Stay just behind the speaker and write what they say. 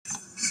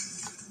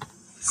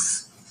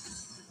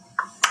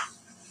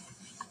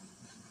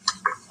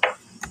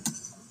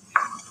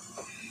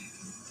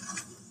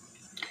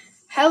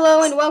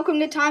Hello and welcome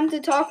to Time to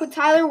Talk with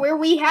Tyler, where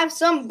we have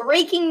some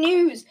breaking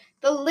news.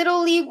 The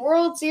Little League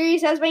World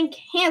Series has been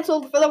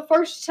canceled for the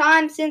first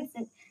time since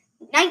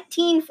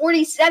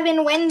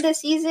 1947 when the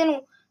season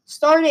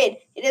started.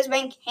 It has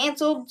been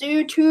canceled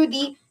due to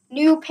the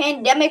new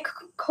pandemic,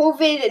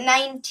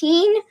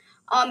 COVID-19.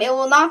 It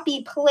will not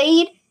be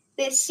played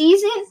this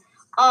season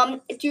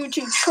due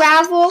to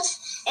travel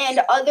and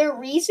other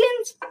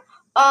reasons.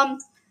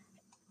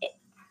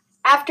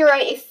 After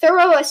a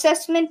thorough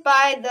assessment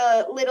by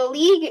the Little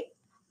League,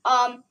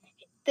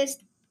 this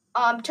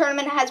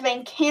tournament has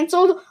been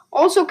canceled.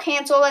 Also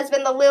canceled has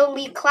been the Little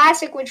League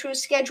Classic, which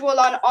was scheduled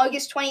on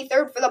August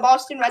 23rd for the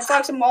Boston Red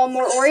Sox and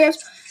Baltimore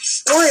Orioles.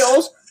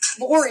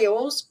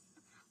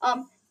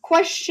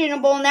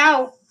 Questionable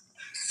now.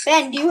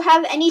 Ben, do you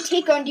have any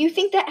take on, do you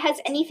think that has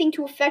anything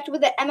to affect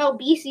with the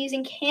MLB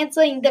season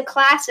canceling the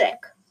Classic?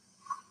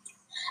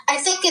 I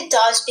think it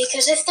does,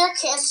 because if they're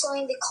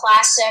canceling the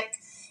Classic,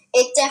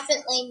 it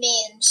definitely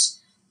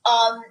means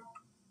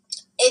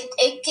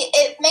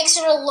it makes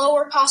it a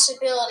lower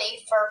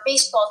possibility for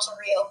baseball to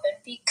reopen,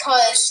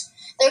 because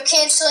they're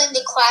canceling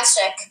the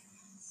Classic.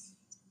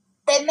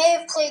 They may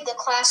have played the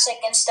Classic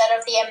instead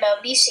of the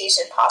MLB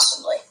season,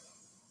 possibly.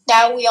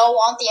 Now, we all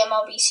want the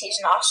MLB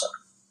season also.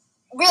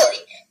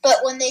 Really. But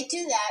when they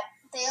do that,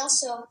 they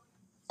also,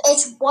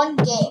 it's one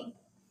game.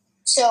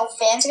 So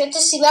fans get to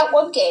see that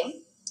one game.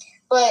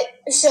 But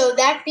so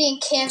that being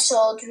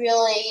canceled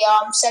really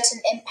sets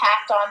an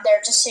impact on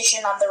their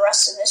decision on the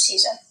rest of the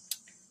season.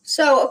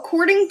 So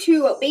according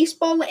to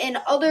baseball and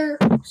other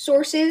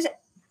sources,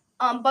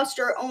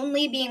 Buster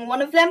Only being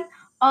one of them,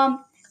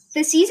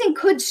 the season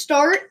could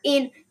start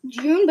in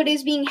June, but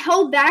is being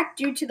held back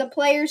due to the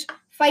players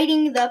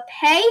fighting the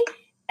pay,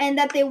 and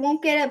that they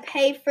won't get a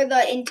pay for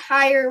the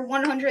entire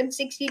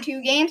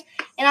 162 games.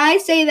 And I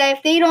say that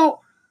if they don't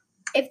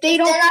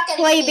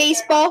play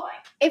baseball,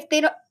 if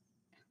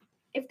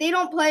they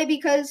don't play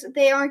because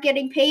they aren't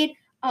getting paid,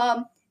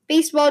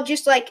 baseball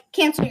just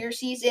cancel your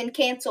season,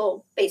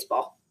 cancel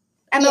baseball.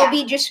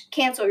 MLB just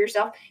cancel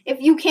yourself.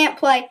 If you can't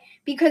play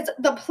because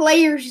the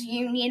players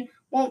union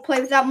won't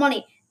play without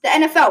money. The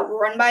NFL,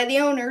 run by the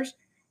owners.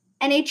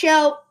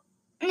 NHL,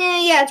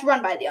 it's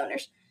run by the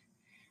owners.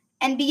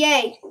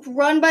 NBA,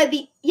 run by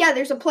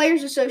there's a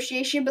players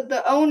association, but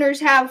the owners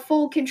have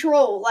full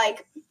control.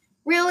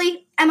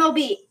 Really?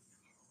 MLB,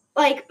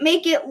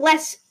 make it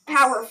less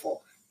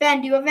powerful. Ben,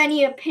 do you have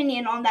any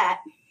opinion on that?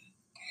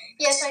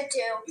 Yes, I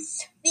do.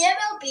 The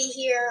MLB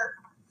here,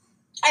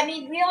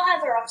 we all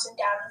have our ups and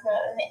downs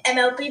in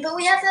the MLB, but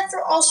we have that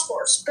for all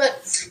sports.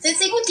 But the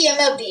thing with the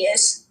MLB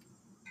is,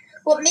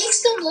 what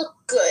makes them look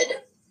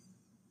good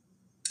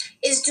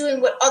is doing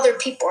what other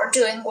people are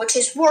doing, which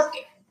is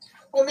working.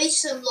 What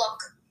makes them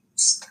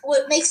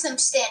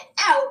stand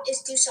out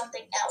is do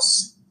something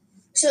else.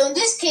 So in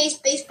this case,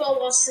 baseball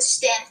wants to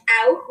stand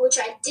out, which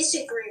I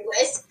disagree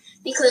with,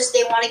 because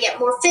they want to get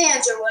more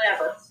fans or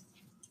whatever.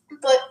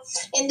 But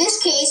in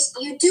this case,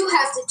 you do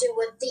have to do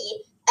what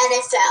the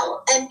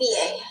NFL,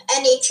 NBA,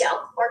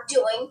 NHL are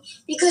doing,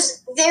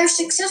 because they're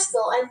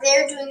successful and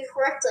they're doing it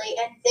correctly,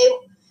 and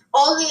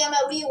all the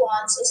MLB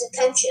wants is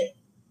attention.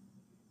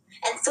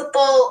 And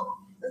football,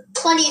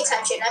 plenty of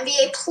attention.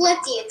 NBA,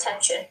 plenty of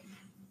attention.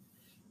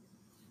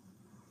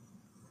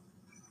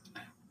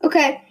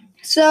 Okay,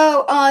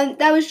 so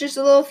that was just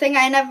a little thing.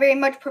 I not very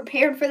much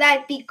prepared for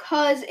that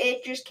because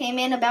it just came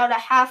in about a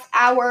half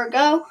hour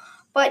ago.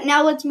 But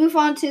now let's move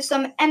on to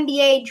some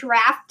NBA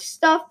draft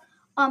stuff.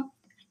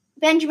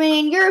 Benjamin,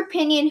 in your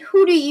opinion,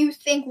 who do you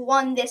think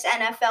won this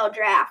NFL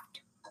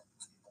draft?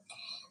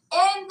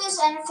 In this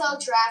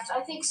NFL draft,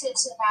 I think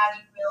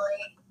Cincinnati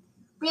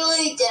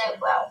really did it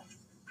well.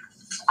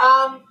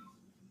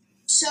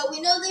 So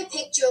we know they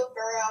picked Joe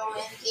Burrow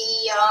in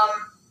the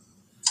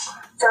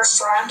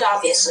first round,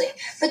 obviously.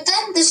 But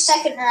then the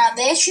second round,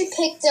 they actually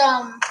picked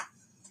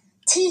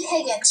T.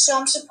 Higgins. So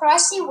I'm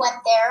surprised he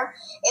went there.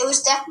 It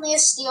was definitely a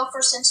steal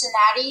for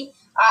Cincinnati.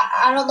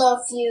 I don't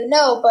know if you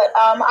know, but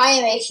I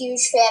am a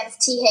huge fan of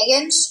T.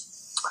 Higgins.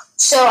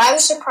 So I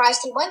was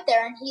surprised he went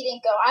there and he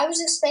didn't go. I was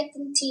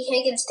expecting T.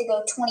 Higgins to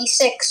go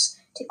 26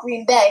 to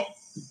Green Bay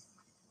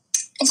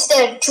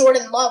instead of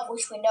Jordan Love,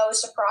 which we know is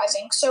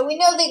surprising. So we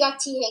know they got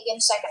T.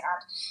 Higgins second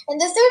round.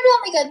 And the third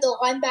round, they got the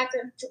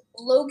linebacker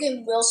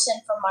Logan Wilson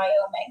from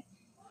Wyoming.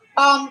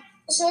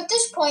 So at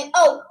this point,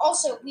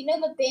 also, we know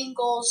the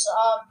Bengals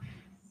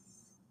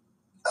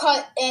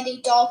cut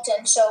Andy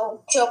Dalton,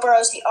 so Joe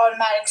Burrow's the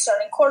automatic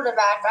starting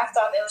quarterback. I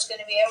thought it was going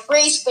to be a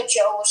race, but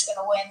Joe was going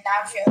to win.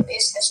 Now Joe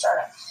is the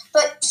starter.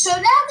 But so now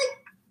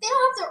they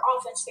don't have their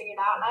offense figured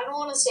out, and I don't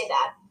want to say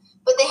that,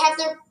 but they have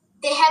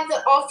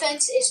the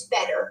offense is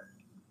better.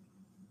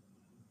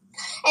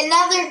 And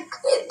now they're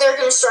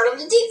going to start on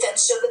the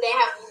defense. So they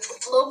have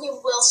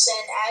Logan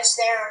Wilson as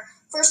their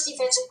first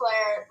defensive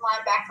player,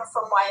 linebacker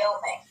from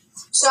Wyoming.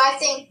 So I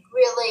think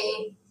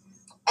really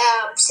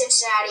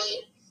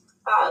Cincinnati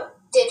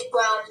did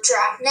well in the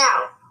draft.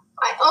 Now,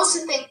 I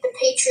also think the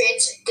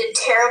Patriots did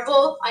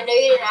terrible. I know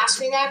you didn't ask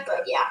me that,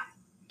 but yeah.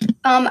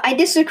 I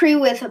disagree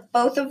with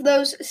both of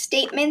those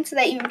statements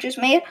that you just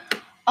made.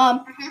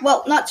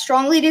 Well, not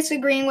strongly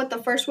disagreeing with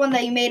the first one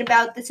that you made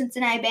about the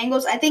Cincinnati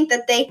Bengals. I think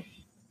that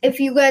if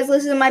you guys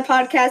listen to my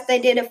podcast I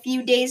did a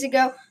few days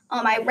ago,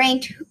 I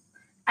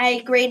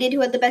graded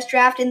who had the best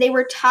draft, and they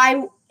were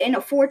tied in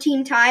a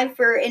 14 tie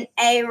for an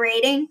A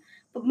rating.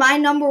 But my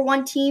number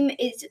one team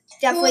is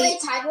definitely. Who were they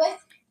tied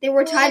with? They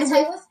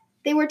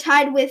were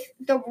tied with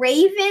the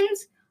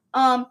Ravens.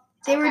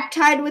 They were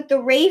tied with the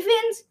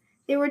Ravens.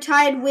 They were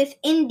tied with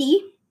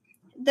Indy,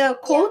 the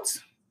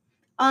Colts.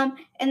 Yeah.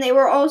 And they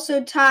were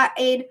also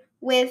tied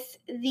with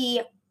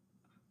the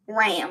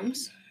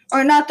Rams.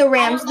 Or not the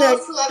Rams. I don't know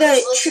if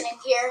whoever's listening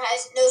here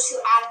knows who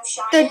Adam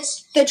Shine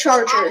is. The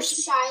Chargers. Adam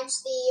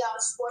Shine's the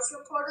sports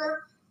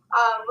reporter.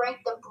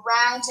 Ranked the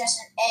Browns as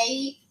an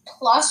A+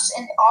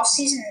 in the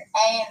offseason and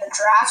A in the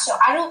draft. So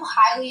I don't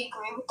highly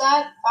agree with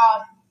that.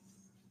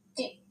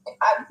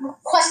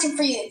 Question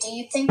for you: do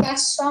you think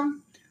that's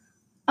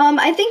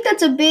I think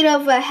that's a bit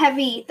of a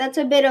heavy. That's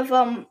a bit of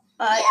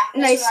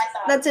nice.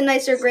 That's a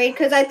nicer grade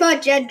because I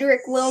thought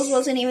Jedrick Wills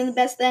wasn't even the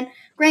best then.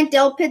 Grant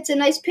Delpit's a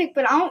nice pick,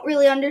 but I don't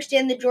really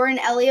understand the Jordan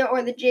Elliott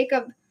or the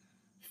Jacob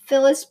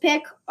Phillips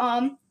pick.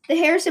 The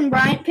Harrison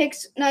Bryant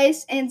pick's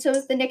nice, and so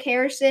is the Nick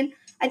Harrison.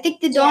 I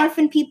think the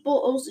Donovan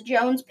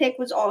Peoples-Jones pick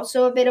was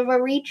also a bit of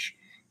a reach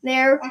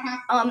there.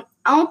 I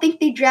don't think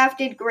they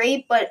drafted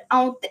great, but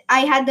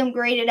I had them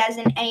graded as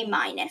an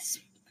A-.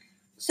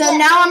 So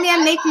now I'm going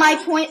to make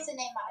my point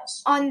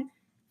on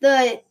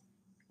the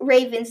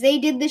Ravens. They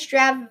did this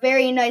draft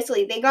very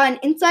nicely. They got an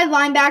inside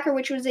linebacker,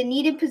 which was a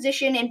needed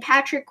position, in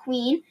Patrick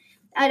Queen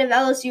out of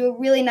LSU, a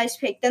really nice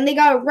pick. Then they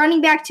got a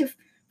running back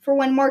for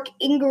when Mark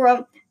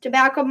Ingram, to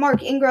back up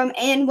Mark Ingram,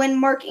 and when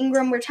Mark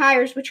Ingram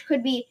retires, which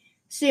could be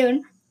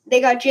soon. They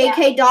got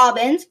J.K.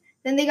 Dobbins.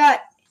 Then they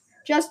got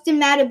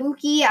Justin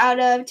Matabuki out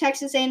of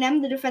Texas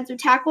A&M, the defensive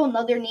tackle,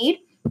 another need.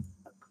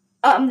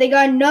 They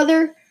got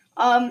another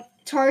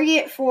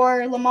target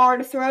for Lamar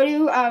to throw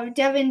to,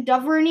 Devin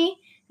Duvernay.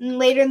 And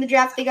later in the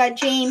draft, they got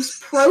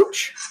James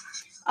Proche.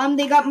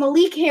 They got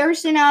Malik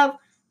Harrison out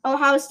of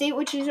Ohio State,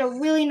 which is a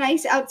really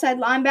nice inside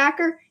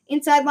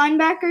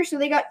linebacker. So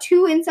they got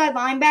two inside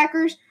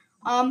linebackers.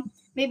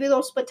 Maybe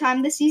they'll split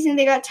time this season.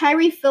 They got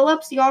Tyree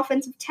Phillips, the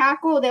offensive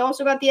tackle. They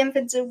also got the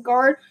offensive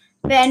guard,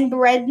 Ben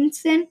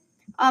Bredeson.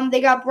 They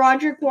got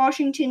Broderick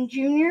Washington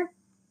Jr.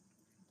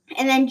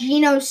 And then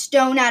Geno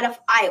Stone out of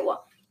Iowa.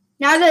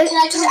 Now Can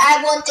I just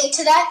add one thing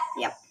to that?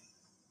 Yep.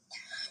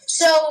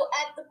 So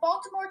at the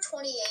Baltimore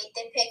 28,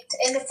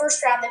 in the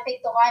first round, they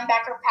picked the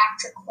linebacker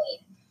Patrick Queen.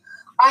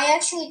 I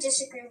actually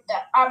disagree with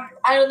that.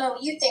 I don't know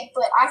what you think,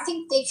 but I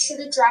think they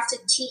should have drafted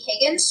T.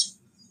 Higgins.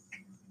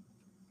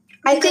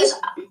 I think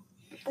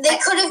they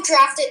could have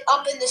drafted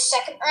up in the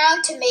second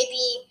round to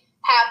maybe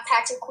have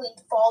Patrick Queen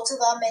fall to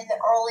them in the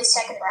early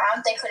second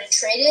round. They could have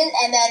traded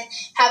and then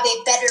have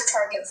a better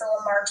target for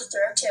Lamar to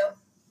throw to.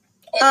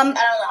 I don't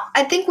know.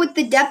 I think with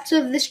the depth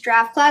of this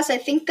draft class, I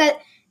think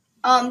that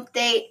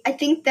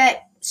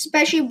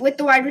especially with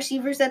the wide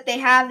receivers that they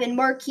have in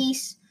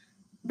Marquise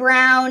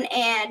Brown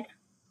and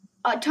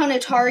a ton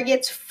of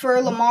targets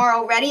for Lamar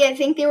already, I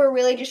think they were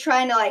really just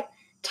trying to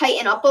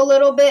tighten up a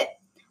little bit.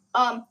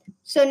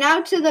 So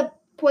now to the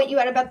point you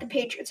had about the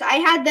Patriots. I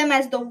had them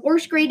as the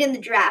worst grade in the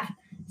draft.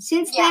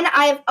 Since then,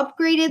 I have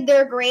upgraded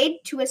their grade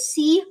to a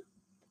C+.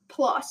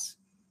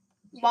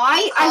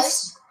 Why?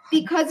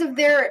 Because of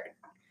their,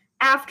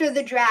 after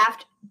the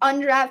draft,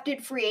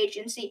 undrafted free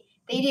agency.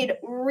 They did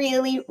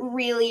really,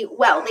 really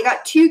well. They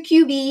got 2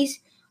 QBs,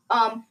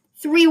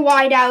 3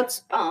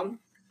 wideouts,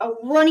 a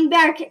running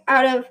back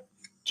out of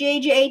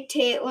J.J.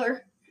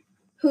 Taylor,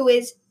 who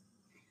is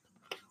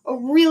a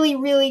really,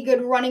 really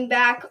good running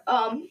back.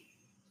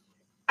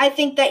 I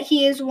think that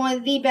he is one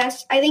of the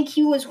best. I think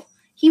he was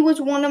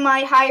one of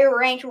my higher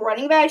ranked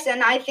running backs,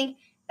 and I think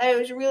that it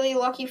was really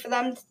lucky for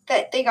them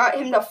that they got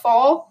him to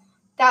fall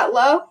that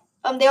low.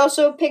 They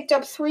also picked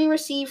up 3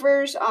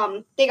 receivers.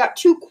 They got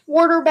 2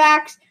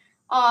 quarterbacks.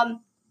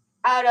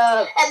 Out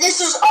of, and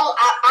this was all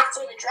after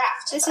the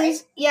draft.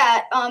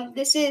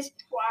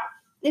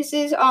 This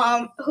is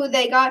who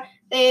they got.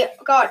 They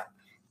got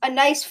a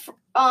nice.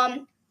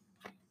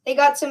 They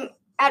got some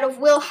out of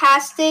Will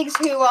Hastings,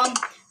 who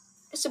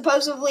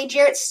supposedly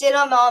Jarrett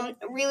Stidham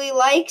really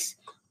likes.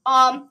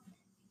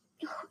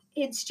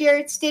 It's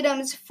Jarrett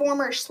Stidham's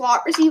former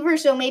slot receiver,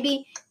 so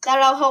maybe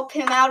that'll help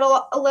him out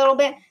a little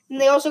bit. And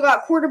they also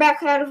got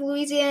quarterback out of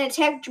Louisiana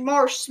Tech,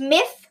 Jamar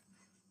Smith.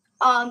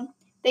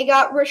 They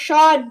got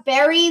Rashad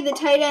Berry, the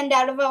tight end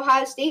out of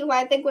Ohio State, who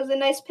I think was a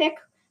nice pick.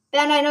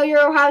 Ben, I know you're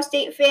an Ohio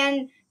State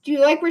fan. Do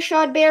you like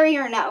Rashad Berry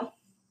or no?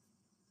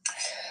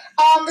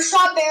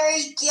 Rashad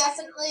Berry,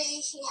 definitely,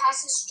 he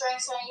has his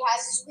strengths and he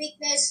has his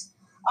weakness.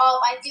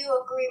 I do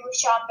agree with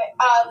Sean.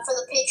 For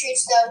the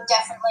Patriots, though,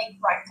 definitely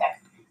right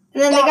pick.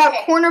 And then they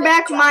got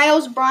cornerback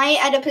Miles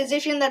Bryant at a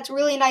position that's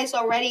really nice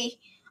already.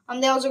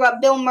 They also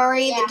got Bill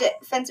Murray, the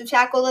defensive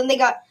tackle. Then they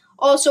got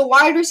also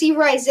wide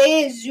receiver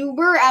Isaiah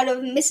Zuber out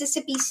of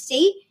Mississippi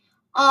State.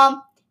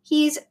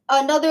 He's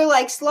another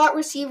slot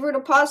receiver to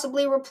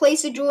possibly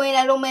replace a Julian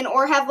Edelman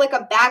or have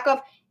a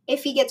backup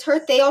if he gets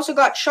hurt. They also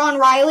got Sean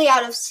Riley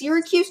out of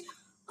Syracuse,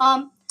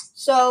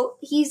 So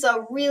he's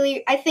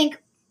I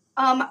think,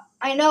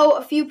 I know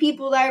a few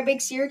people that are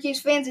big Syracuse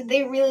fans, and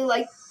they really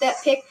like that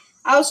pick.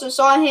 I also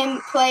saw him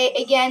play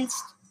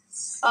against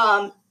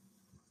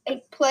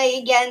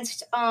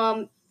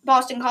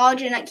Boston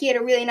College, and he had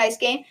a really nice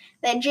game.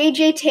 Then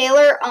J.J.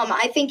 Taylor,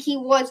 I think he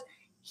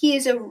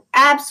is an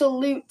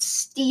absolute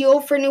steal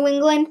for New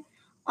England.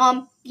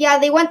 Yeah,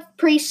 they went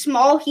pretty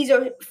small. He's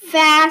a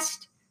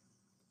fast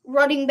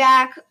running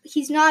back.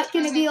 He's not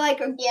going to be like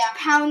a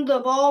pound the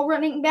ball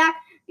running back.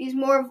 He's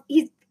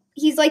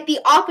like the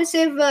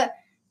opposite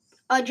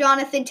of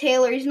Jonathan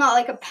Taylor. He's not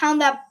like a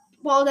pound that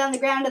ball down the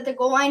ground at the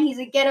goal line. He's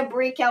a get a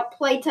breakout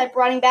play type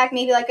running back,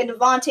 maybe like a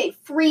Devontae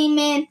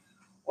Freeman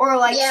or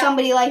like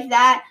somebody like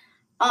that.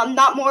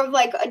 Not more of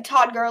like a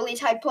Todd Gurley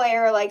type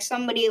player, or like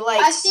somebody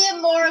like. I see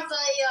him more of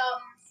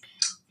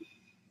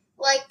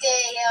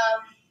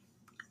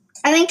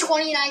I think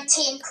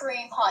 2019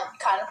 Kareem Hunt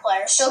kind of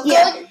player. So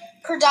good,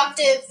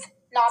 productive,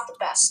 not the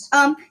best.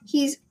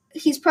 He's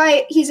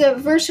a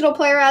versatile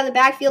player out of the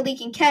backfield. He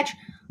can catch.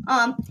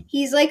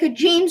 He's like a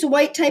James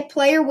White type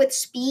player with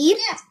speed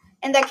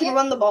and that can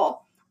run the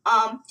ball.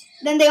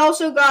 Then they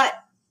also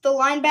got the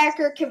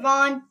linebacker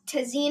Kevon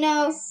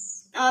Tezino.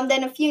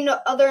 Then a few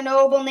other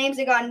notable names.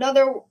 They got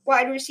another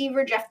wide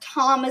receiver, Jeff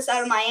Thomas,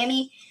 out of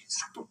Miami.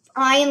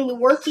 Ian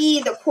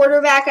Lewerke, the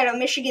quarterback out of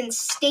Michigan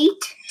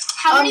State.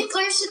 How many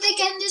players did they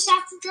get in this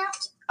after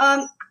draft?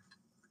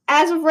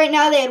 As of right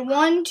now, they had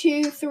 1,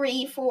 2,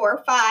 3,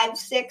 4, 5,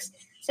 6,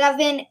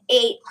 7,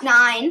 8,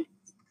 9,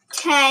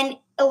 10,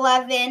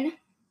 11,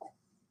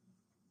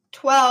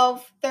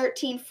 12,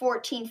 13,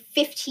 14,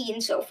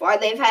 15 so far.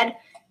 They've had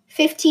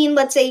 15.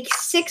 Let's say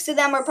 6 of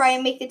them are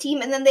probably make the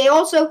team. And then they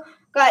also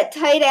got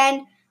tight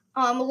end,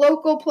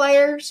 local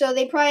player. So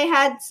they probably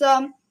had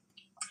some.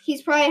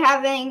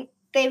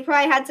 They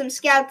probably had some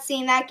scouts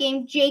seeing that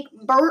game. Jake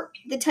Burt,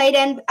 the tight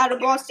end out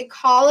of Boston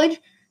College.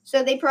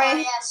 So they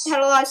probably had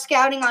a lot of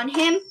scouting on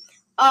him.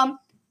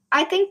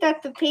 I think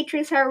that the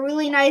Patriots have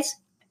really nice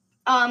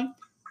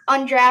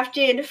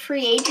undrafted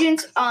free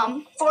agents.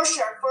 For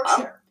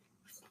sure.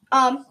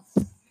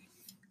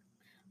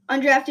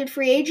 Undrafted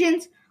free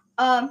agents.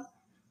 And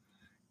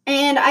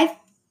I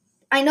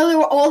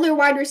know all their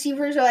wide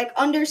receivers are like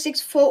under 6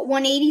 foot,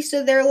 180.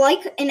 So they're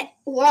like a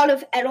lot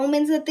of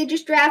Edelmans that they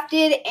just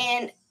drafted,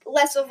 and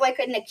less of like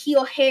a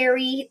N'Keal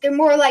Harry. They're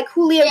more like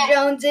Julio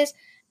Joneses.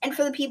 And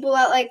for the people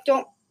that like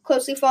don't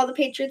closely follow the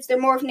Patriots, they're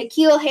more of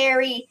N'Keal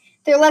Harry.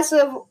 They're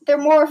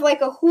more of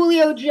like a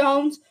Julio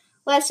Jones,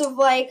 less of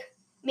like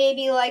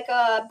maybe like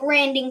a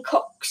Brandon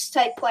Cooks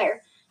type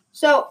player.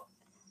 So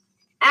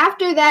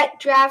after that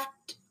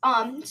draft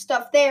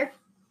stuff there,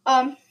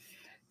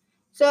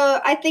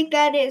 so I think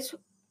that's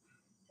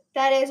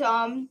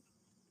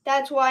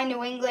why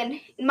New England,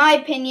 in my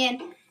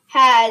opinion,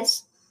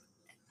 has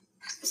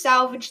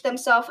salvaged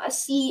themselves a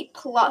C+.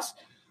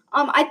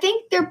 I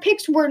think their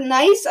picks were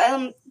nice.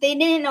 They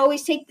didn't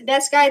always take the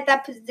best guy at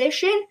that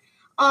position,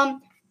 but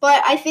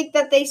I think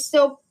that they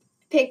still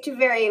picked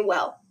very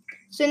well.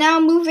 So now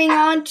moving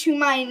on to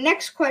my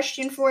next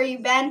question for you,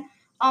 Ben.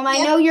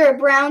 I know you're a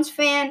Browns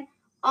fan.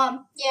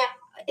 And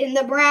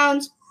the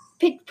Browns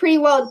picked pretty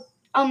well.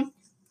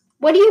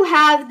 What do you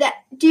have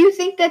do you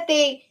think that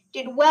they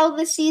did well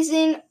this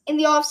season in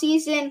the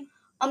offseason?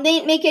 They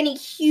didn't make any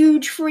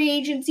huge free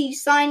agency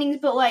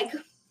signings, but like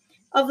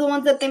of the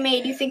ones that they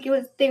made, do you think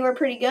they were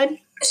pretty good?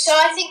 So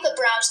I think the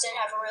Browns did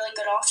have a really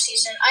good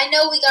offseason. I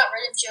know we got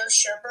rid of Joe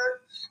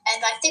Sherbert,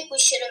 and I think we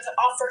should have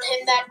offered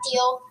him that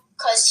deal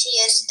because he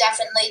is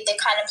definitely the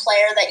kind of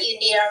player that you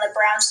need on the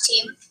Browns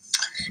team.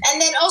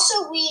 And then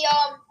also we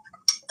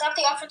got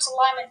the offensive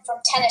lineman from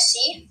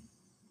Tennessee.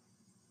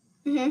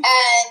 Mm-hmm.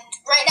 And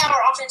right now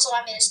our offensive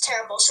lineman is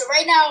terrible. So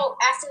right now,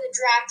 after the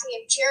draft, we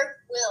have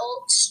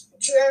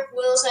Jared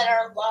Wills at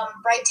our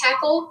right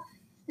tackle.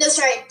 No,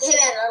 sorry, him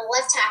at our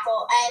left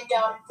tackle, and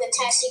the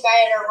Tennessee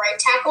guy at our right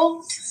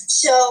tackle.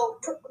 So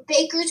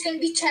Baker's going to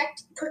be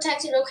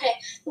protected okay.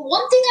 The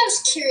one thing I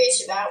was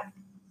curious about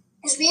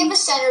is we have a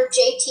center,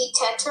 JT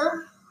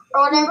Tetter,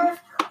 or whatever,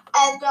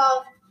 and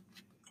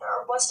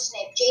or what's his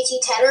name,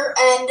 JT Tetter,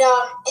 and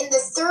in the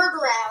third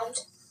round,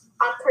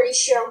 I'm pretty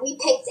sure we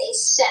picked a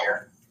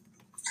center.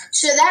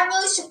 So that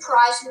really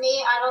surprised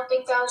me. I don't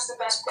think that was the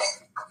best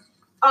pick.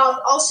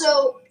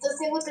 Also, the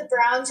thing with the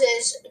Browns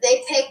is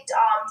they picked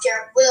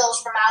Jared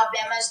Wills from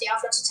Alabama as the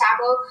offensive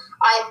tackle.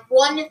 I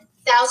 1,000%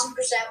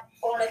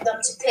 wanted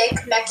them to pick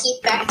Mekhi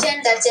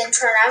Becton. That didn't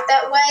turn out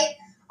that way.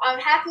 I'm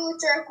happy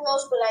with Jared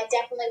Wills, but I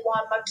definitely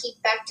want Mekhi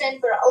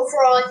Becton. But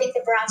overall, I think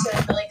the Browns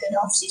had a really good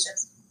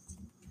offseason.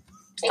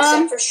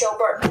 Except for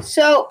Schobert.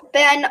 So,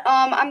 Ben,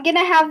 I'm going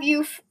to have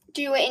you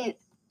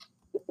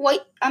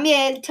I'm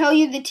going to tell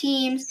you the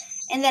teams,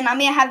 and then I'm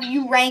going to have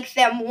you rank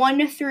them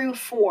 1 through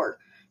 4.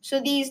 So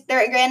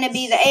they're going to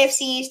be the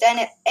AFC East,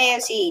 and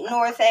AFC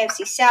North,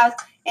 AFC South,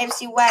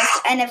 AFC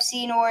West,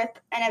 NFC North,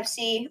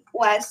 NFC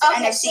West,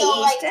 NFC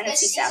East, NFC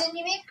South. Season,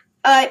 you mean?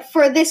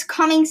 For this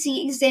coming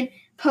season,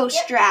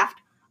 post-draft.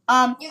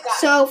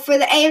 So for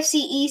the AFC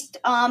East,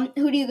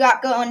 who do you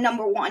got going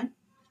number 1?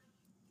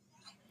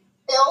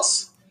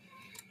 Bills.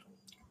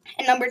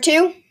 And number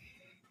 2?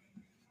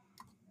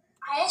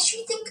 I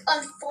actually think,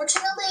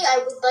 unfortunately, I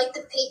would like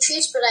the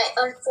Patriots, but I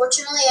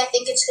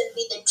think it's going to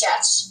be the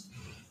Jets.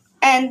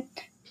 And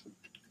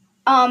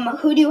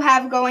who do you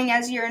have going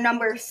as your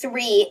number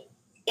 3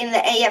 in the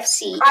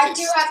AFC East? I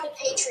do have the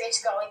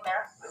Patriots going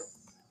there.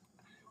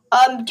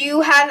 Do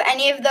you have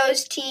any of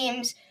those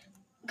teams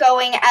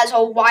going as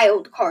a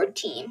wild card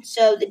team?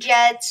 So the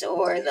Jets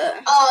or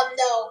the...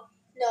 No,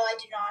 I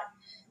do not.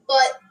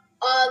 But,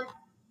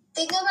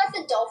 thinking about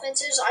the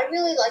Dolphins I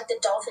really like the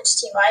Dolphins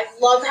team. I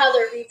love how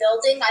they're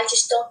rebuilding. I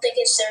just don't think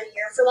it's their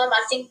year for them.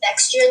 I think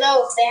next year,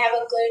 though, if they have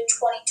a good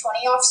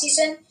 2020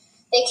 offseason,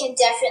 they can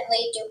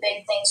definitely do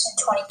big things in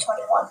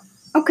 2021.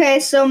 Okay,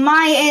 so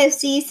my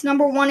AFC East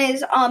number 1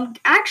 is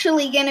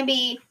actually going to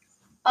be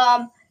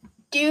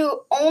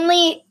due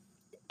only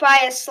by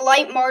a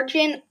slight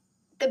margin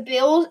the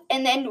Bills,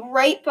 and then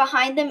right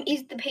behind them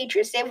is the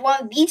Patriots. They have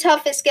one of the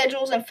toughest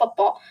schedules in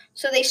football.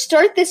 So they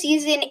start the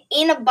season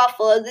in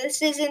Buffalo.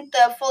 This isn't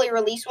the fully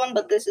released one,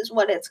 but this is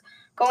what it's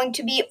going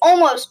to be,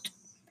 almost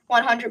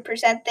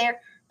 100% there.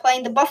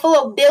 Playing the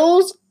Buffalo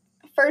Bills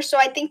first, so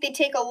I think they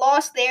take a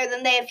loss there.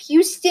 Then they have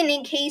Houston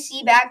and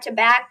KC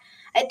back-to-back.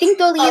 I think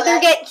they'll either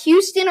get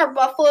Houston or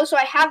Buffalo, so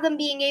I have them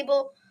being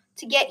able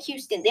to get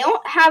Houston. They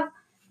don't have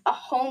a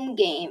home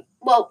game.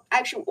 Well,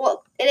 it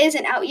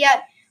isn't out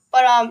yet,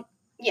 but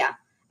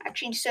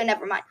so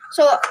never mind.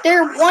 So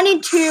they're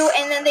 1-2,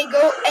 and then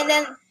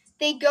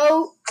they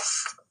go.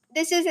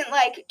 This isn't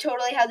like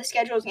totally how the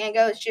schedule is gonna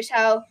go. It's just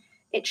how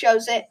it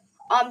shows it.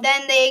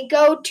 Then they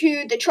go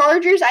to the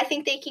Chargers. I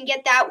think they can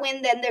get that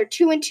win. Then they're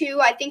 2-2.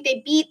 I think they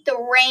beat the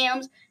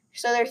Rams,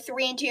 so they're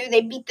 3-2.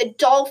 They beat the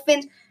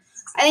Dolphins.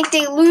 I think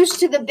they lose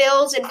to the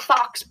Bills in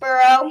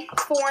Foxborough,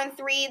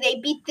 4-3. They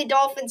beat the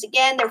Dolphins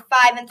again. They're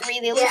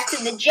 5-3. They lose to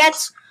the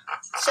Jets,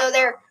 so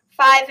they're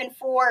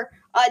 5-4.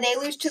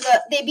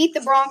 They beat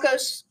the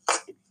Broncos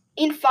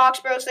in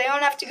Foxborough, so they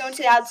don't have to go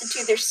into the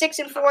altitude. They're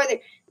 6-4.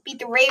 They beat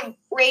the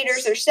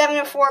Raiders. They're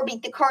 7-4.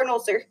 Beat the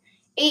Cardinals. They're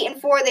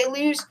 8-4. They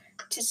lose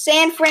to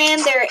San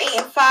Fran. They're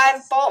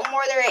 8-5.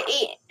 Baltimore. They're at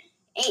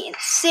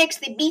 8-6.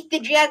 They beat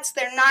the Jets.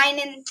 They're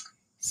 9-6,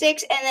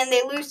 and then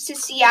they lose to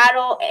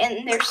Seattle,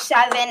 and they're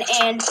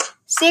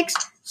 7-6.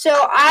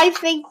 So I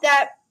think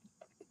that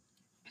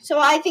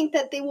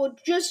they will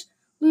just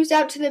lose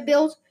out to the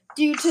Bills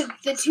due to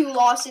the 2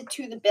 losses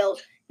to the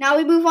Bills. Now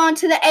we move on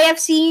to the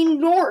AFC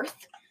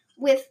North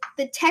with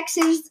the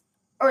Texans,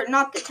 or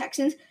not the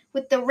Texans,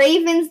 with the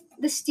Ravens,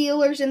 the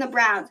Steelers, and the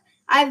Browns.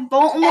 I have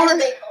Baltimore.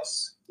 And the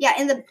Bengals. Yeah,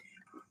 and the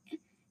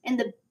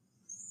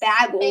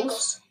Bagels.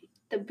 Bengals.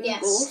 The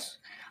Boogles.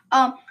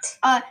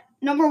 Yes.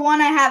 Number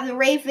 1, I have the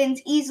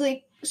Ravens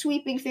easily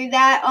sweeping through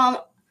that. I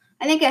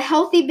think a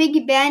healthy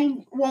Big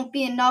Ben won't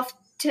be enough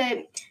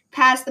to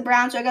pass the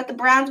Browns. So I got the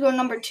Browns going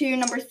number 2.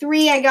 Number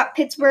 3, I got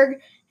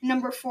Pittsburgh.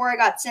 Number 4, I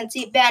got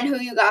Cincy. Ben, who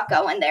you got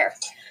going there?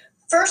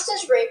 First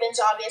is Ravens,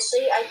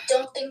 obviously. I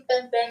don't think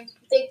Big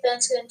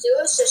Ben's going to do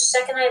it. So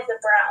second, I have the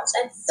Browns.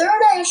 And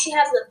third, I actually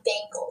have the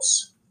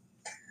Bengals.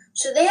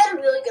 So they had a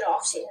really good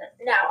offseason.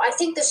 Now, I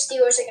think the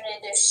Steelers are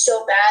going to do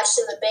so bad,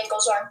 so the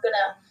Bengals aren't going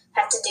to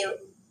have to do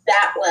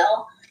that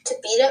well to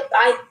beat it.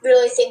 I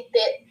really think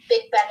that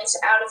Big Ben is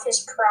out of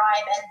his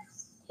prime, and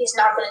he's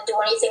not going to do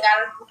anything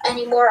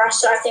anymore.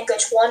 So I think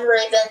it's 1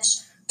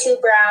 Ravens, 2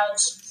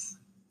 Browns,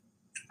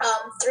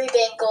 3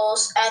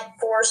 Bengals, and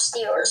 4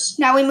 Steelers.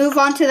 Now we move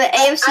on to the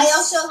AFC. I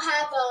also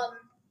have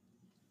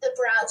the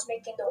Browns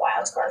making the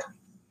wild card.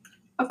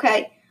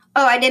 Okay.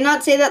 Oh, I did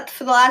not say that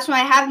for the last one.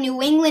 I have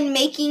New England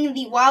making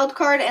the wild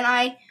card, and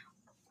I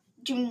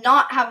do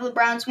not have the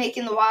Browns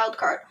making the wild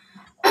card.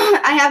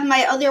 I have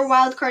my other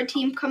wild card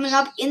team coming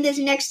up in this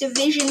next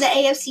division, the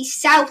AFC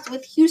South,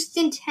 with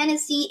Houston,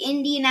 Tennessee,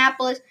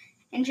 Indianapolis,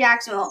 and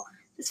Jacksonville.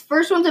 This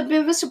first one's a bit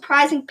of a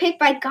surprising pick,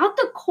 but I got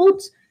the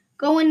Colts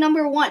going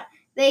number 1.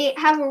 They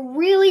have a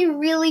really,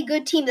 really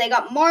good team. They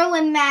got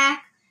Marlon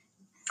Mack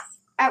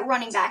at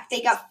running back.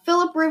 They got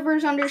Phillip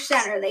Rivers under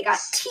center. They got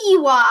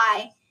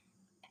T.Y.,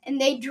 and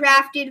they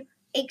drafted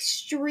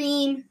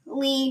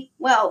extremely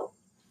well.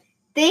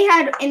 They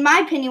had, in my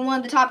opinion, one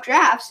of the top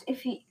drafts.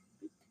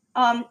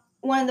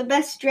 One of the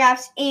best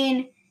drafts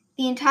in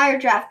the entire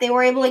draft. They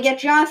were able to get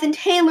Jonathan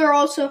Taylor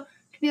also to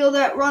be able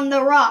to run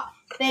the rock.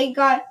 They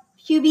got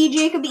QB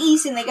Jacob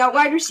Eason. They got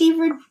wide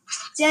receiver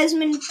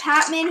Desmond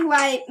Patman, who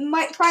I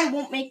probably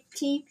won't make the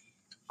team.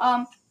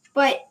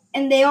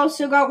 And they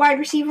also got wide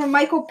receiver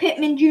Michael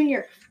Pittman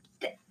Jr.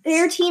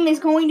 Their team is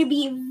going to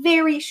be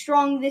very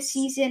strong this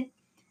season.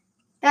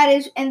 That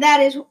is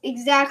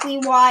exactly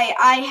why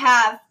I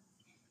have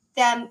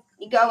them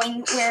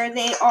going where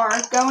they are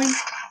going.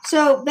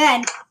 So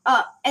Ben,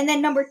 and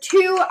then number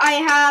 2, I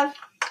have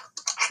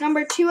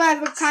a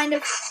kind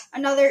of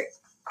another.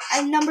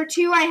 And number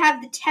 2, I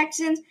have the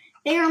Texans.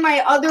 They are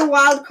my other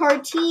wild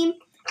card team.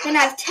 Then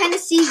I have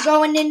Tennessee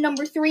going in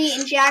number 3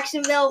 in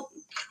Jacksonville.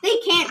 They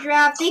can't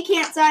draft. They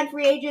can't sign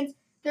free agents.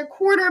 Their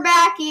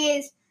quarterback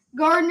is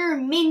Gardner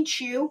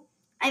Minshew.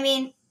 I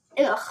mean,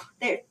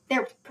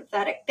 they're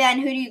pathetic. Ben,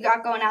 who do you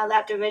got going out of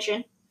that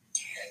division?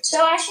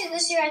 So actually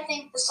this year I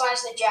think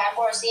besides the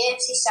Jaguars, the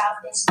AFC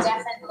South is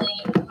definitely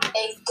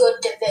a good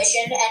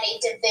division and a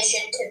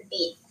division to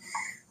beat.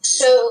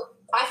 So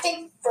I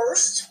think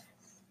first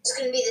is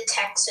going to be the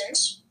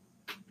Texans.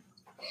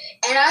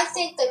 And I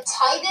think the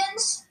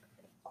Titans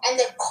and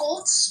the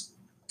Colts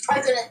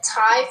are going to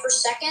tie for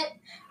second.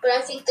 But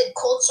I think the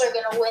Colts are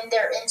going to win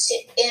their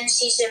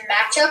in-season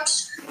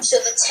matchups. So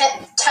the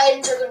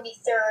Titans are going to be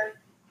third.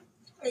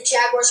 The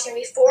Jaguars are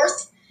going to be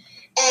fourth.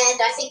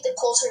 And I think the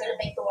Colts are going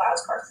to make the wild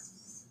card.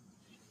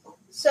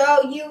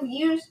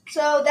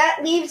 So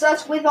that leaves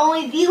us with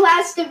only the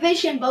last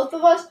division. Both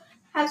of us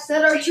have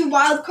said our 2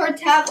 wild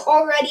cards have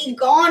already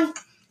gone.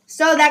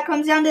 So that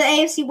comes down to the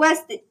AFC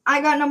West.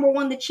 I got number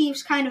 1, the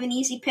Chiefs, kind of an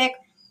easy pick.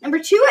 Number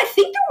 2, I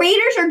think the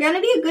Raiders are going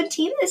to be a good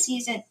team this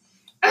season.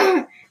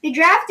 They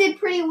drafted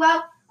pretty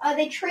well.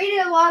 They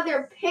traded a lot of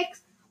their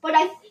picks, but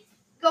I think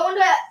going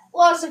to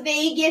Las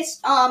Vegas,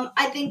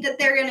 I think that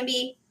they're going to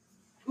be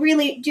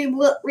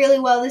do really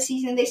well this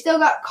season. They still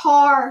got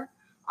Carr.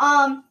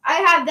 I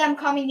have them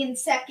coming in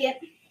second.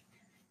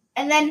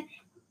 And then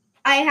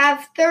I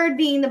have third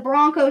being the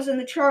Broncos and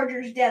the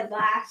Chargers dead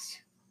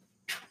last.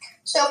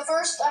 So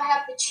first I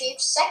have the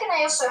Chiefs. Second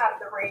I also have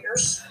the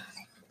Raiders.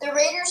 The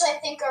Raiders I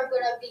think are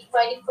going to be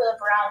fighting for the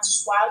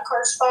Browns' wild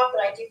card spot,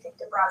 but I do think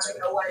the Browns are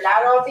going to win it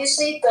out,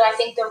 obviously. But I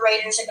think the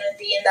Raiders are going to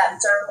be in that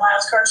third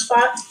wild card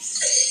spot.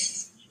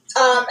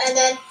 And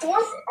then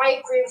fourth, I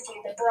agree with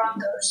you, the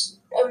Broncos.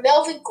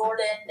 Melvin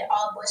Gordon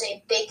was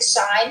a big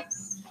sign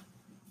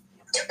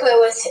to play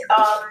with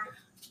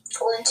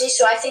Lindsay,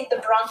 so I think the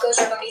Broncos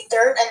are going to be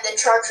third, and the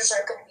Chargers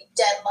are going to be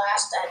dead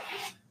last. And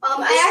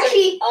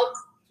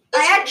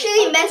I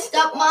actually messed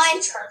up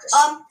mine.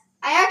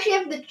 I actually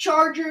have the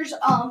Chargers.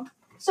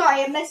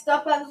 Sorry, I messed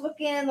up. I was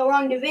looking in the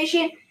wrong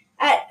division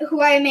at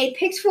who I made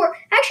picks for. I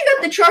actually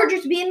got the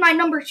Chargers being my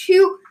number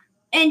 2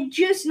 and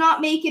just not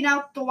making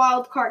out the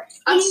wild card.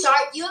 I'm sorry,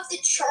 you have the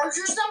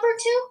Chargers number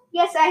 2?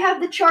 Yes, I have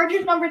the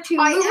Chargers number 2.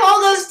 Move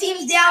all those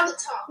teams down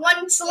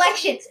one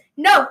selection.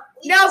 No.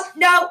 The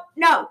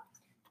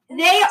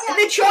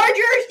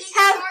Chargers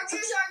have. The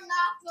Chargers are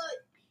not good.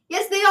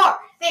 Yes, they are.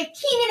 They have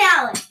Keenan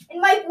Allen and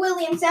Mike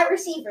Williams at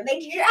receiver. They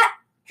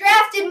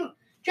drafted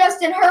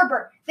Justin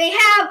Herbert. They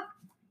have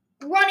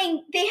a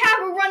running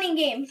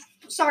game.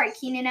 Sorry,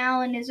 Keenan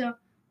Allen is.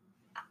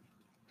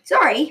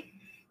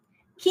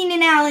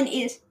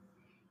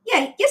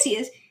 Yeah, yes he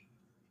is.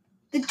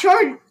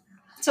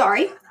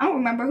 Sorry, I don't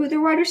remember who their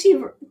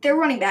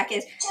running back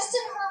is.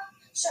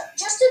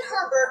 Justin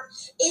Herbert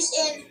is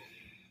in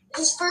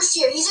his first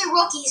year. He's a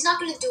rookie. He's not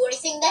going to do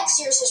anything. Next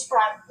year is his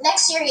prime.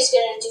 Next year he's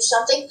going to do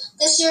something.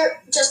 This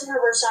year, Justin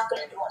Herbert's not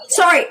going to do anything.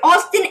 Sorry,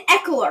 Austin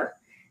Eckler.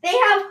 They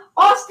have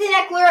Austin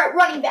Eckler at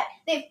running back.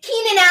 They have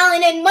Keenan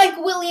Allen and Mike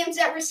Williams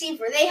at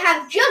receiver. They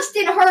have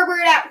Justin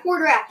Herbert at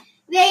quarterback.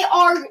 They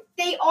are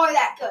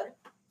that good.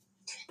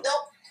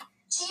 Nope.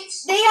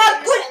 Chiefs. They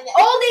have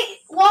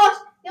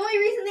lost. The only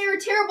reason they were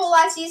terrible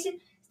last season is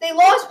they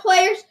lost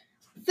players.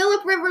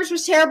 Phillip Rivers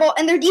was terrible,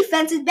 and their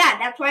defense is bad.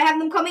 That's why I have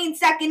them coming in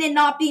second and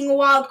not being a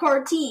wild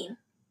card team.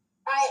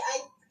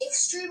 I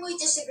extremely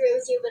disagree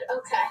with you, but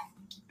okay.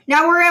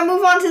 Now we're going to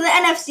move on to the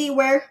NFC,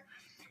 where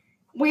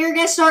we're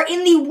going to start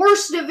in the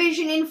worst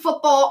division in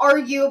football,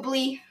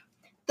 arguably.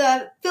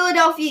 The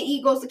Philadelphia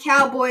Eagles, the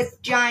Cowboys,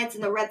 the Giants,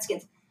 and the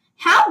Redskins.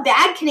 How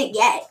bad can it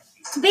get?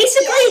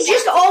 Basically,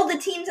 just all the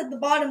teams at the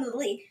bottom of the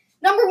league.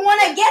 Number 1,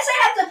 I guess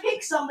I have to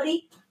pick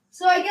somebody.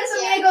 So I guess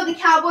I'm going to go with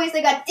the Cowboys.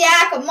 They got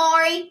Dak,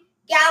 Amari,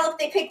 Gallup.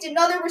 They picked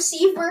another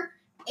receiver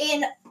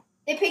in.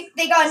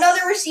 They got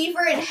another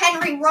receiver in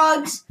Henry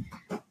Ruggs.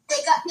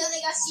 They got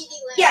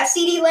CeeDee Lamb. Yeah,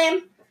 CeeDee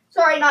Lamb.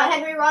 Sorry, not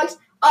Henry Ruggs.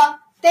 I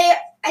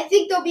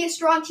think they'll be a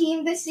strong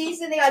team this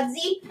season. They got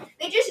Zeke.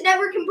 They just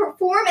never can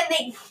perform, and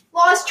they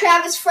lost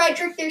Travis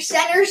Frederick, their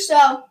center,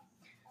 so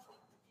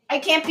I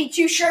can't be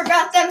too sure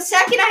about them.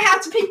 Second, I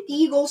have to pick the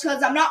Eagles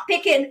because I'm not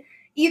picking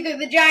either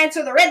the Giants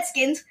or the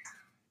Redskins.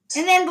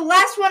 And then the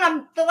last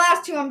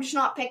two I'm just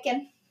not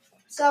picking.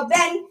 So,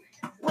 Ben,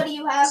 what do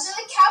you have? So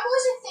the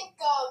Cowboys, I think,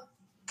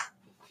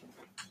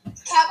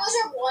 Cowboys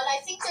are 1. I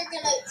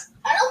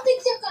don't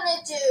think they're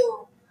gonna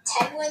do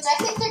 10 wins. I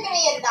think they're gonna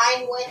be a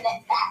 9-win,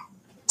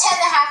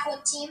 10.5 win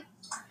team.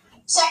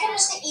 Second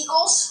is the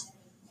Eagles,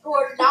 who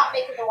are not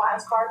making the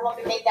wild card. Let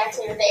me make that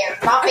clear. They are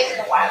not making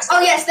the wild card. Oh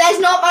yes, that is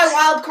not my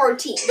wild card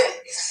team. 3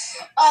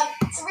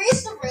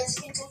 is the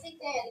Redskins. I think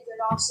they had a good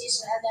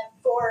offseason, and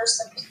then 4 is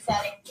the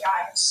pathetic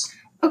Giants.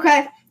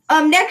 Okay.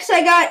 Next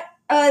I got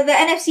the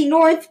NFC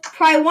North,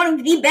 probably one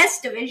of the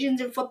best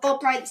divisions in football,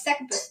 probably the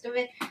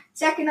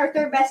second or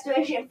third best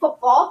division in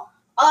football.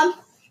 And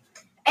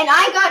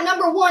I got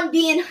number 1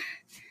 being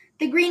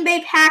the Green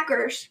Bay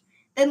Packers.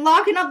 Then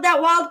locking up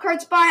that wild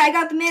card spot, I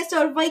got the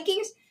Minnesota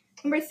Vikings.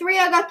 Number 3,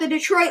 I got the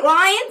Detroit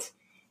Lions.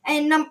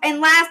 And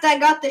last, I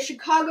got the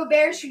Chicago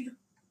Bears, who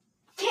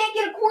can't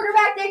get a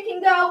quarterback that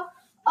can go.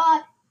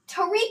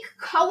 Tariq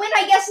Cohen,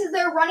 I guess, is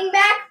their running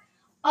back.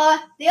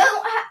 They have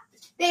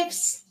 10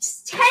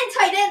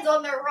 tight ends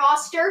on their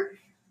roster,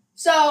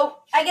 so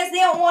I guess they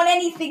don't want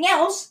anything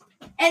else.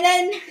 And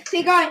then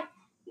they got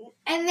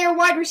and their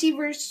wide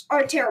receivers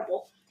are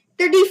terrible.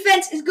 Their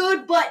defense is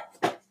good,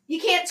 but you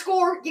can't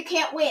score, you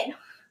can't win.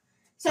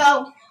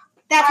 So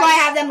that's why I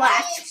have them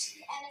last.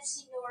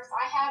 NFC North,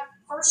 I have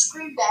first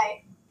Green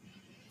Bay.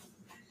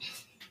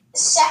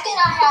 Second,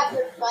 I have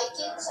the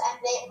Vikings, and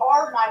they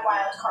are my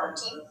wild card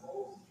team.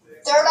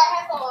 Third, I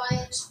have the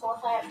Lions.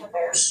 Fourth, I have the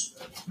Bears.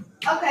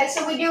 Okay,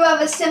 so we do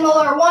have a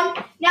similar one.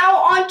 Now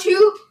on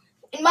to,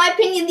 in my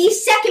opinion, the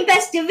second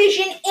best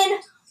division in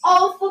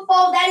all of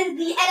football. That is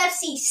the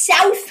NFC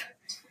South.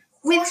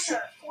 For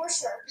sure.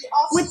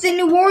 With the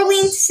New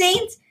Orleans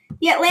Saints,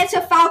 the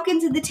Atlanta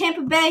Falcons, and the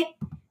Tampa Bay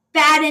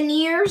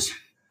Buccaneers.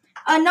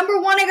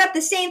 Number one, I got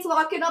the Saints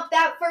locking up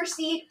that first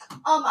seed.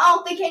 I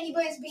don't think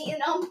anybody's beating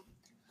them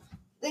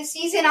this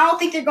season. I don't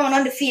think they're going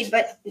undefeated,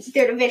 but it's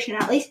their division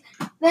at least.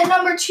 Then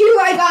number two,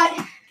 I got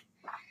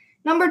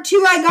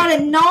a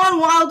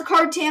non-wild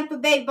card Tampa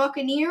Bay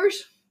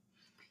Buccaneers.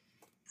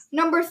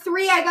 Number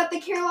three, I got the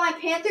Carolina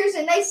Panthers,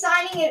 a nice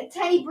signing at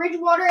Teddy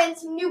Bridgewater and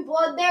some new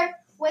blood there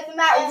with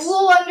Matt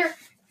Rule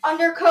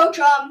under coach.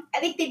 I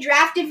think they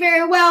drafted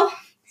very well.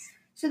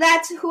 So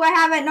that's who I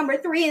have at number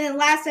three. And then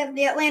last, I have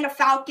the Atlanta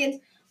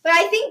Falcons. But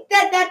I think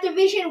that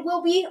division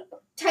will be a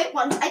tight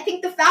one. I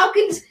think the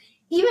Falcons,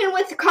 even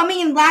with coming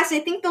in last, I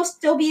think they'll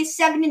still be a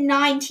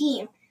 7-9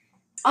 team.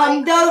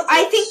 Though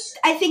I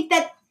think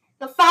that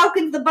the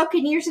Falcons, the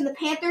Buccaneers, and the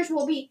Panthers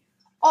will be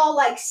all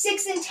like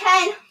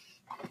 6-10,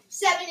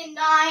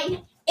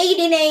 7-9,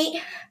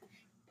 8-8,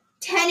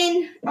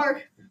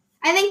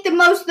 I think the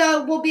most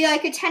though will be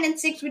like a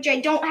 10-6, which I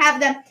don't have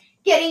them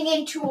getting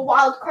into a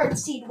wild card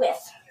seed with.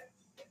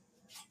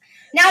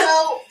 Now,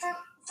 so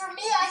for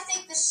me, I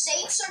think the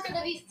Saints are going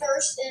to be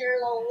first in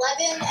an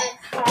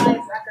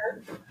 11-5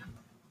 record.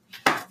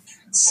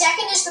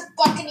 Second is the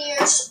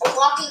Buccaneers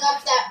locking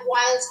up that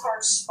wild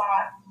card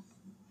spot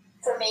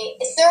for me.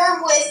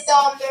 Third with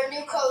their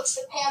new coach,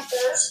 the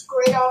Panthers.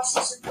 Great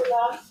offseason for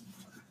them.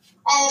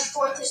 And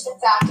fourth is the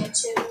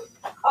Falcons, who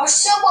are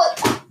somewhat...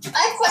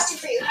 I have a question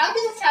for you. How do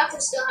the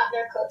Falcons still have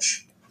their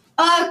coach?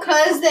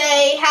 Because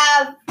they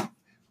have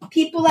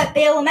people that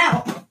bail them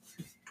out.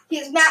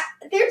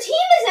 Their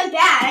team isn't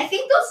bad. I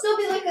think they'll still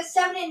be like a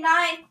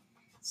 7-9,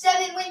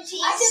 7-win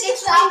team. I think the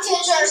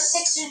Falcons are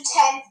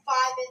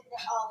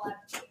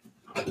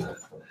 6-10,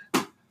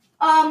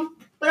 5-11.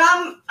 But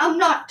I'm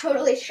not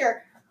totally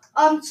sure.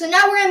 So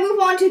now we're gonna move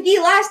on to the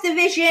last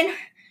division,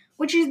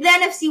 which is the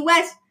NFC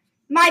West.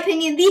 In my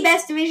opinion, the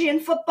best division in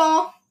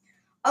football.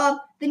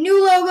 The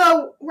new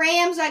logo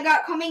Rams I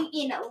got coming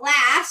in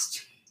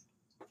last,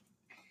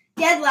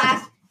 dead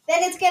last.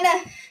 Then it's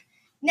gonna.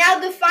 Now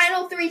the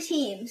final three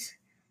teams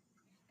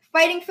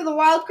fighting for the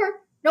wild card.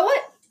 You know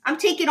what? I'm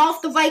taking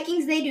off the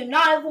Vikings. They do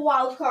not have a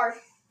wild card.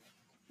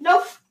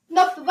 Nope.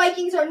 The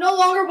Vikings are no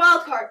longer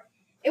wild card.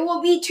 It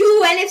will be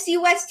two NFC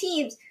West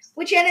teams.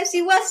 Which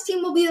NFC West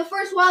team will be the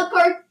first wild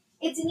card?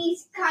 It's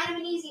kind of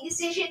an easy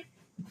decision.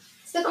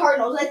 It's the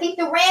Cardinals. I think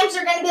the Rams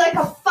are going to be like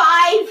a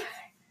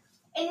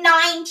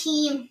 5-9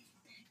 team.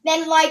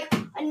 Then like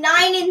a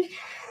 9 and...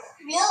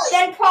 Really?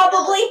 Then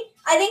probably...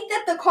 I think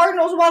that the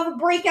Cardinals will have a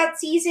breakout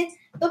season.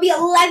 They'll be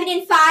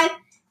 11-5.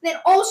 Then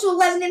also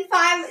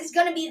 11-5 is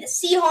going to be the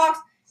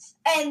Seahawks,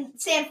 and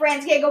San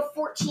Fran's going to go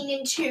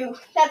 14-2.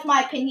 That's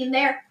my opinion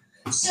there.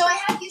 So I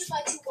have used my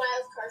two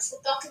wild cards, the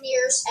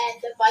Buccaneers and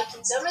the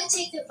Vikings. I'm going to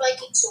take the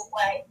Vikings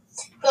away,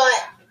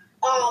 but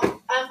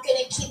I'm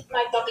going to keep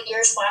my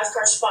Buccaneers wild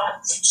card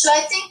spot. So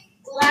I think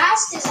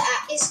last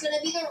is going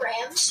to be the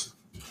Rams,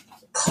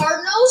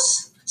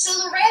 Cardinals. So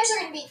the Rams are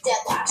going to be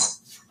dead last.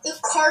 The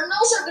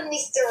Cardinals are going to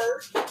be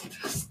third.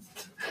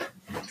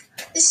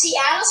 The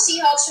Seattle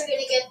Seahawks are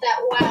going to get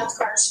that wild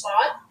card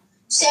spot.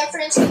 San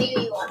Fran's going to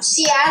be one.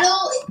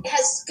 Seattle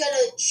has going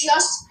to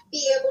just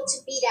be able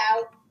to beat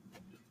out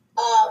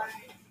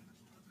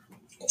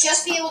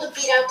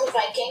the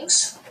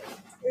Vikings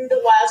in the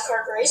wild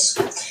card race.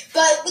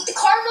 But with the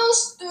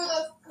Cardinals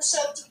so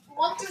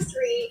 1 through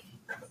 3,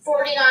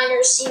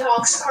 49ers,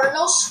 Seahawks,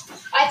 Cardinals,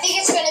 I think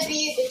it's going to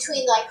be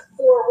between like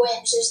 4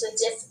 wins is the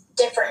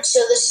difference. So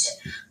the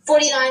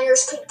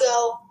 49ers could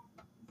go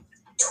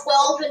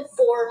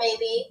 12-4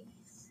 maybe.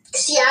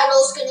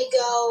 Seattle's going to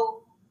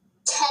go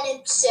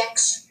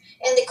 10-6,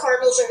 and the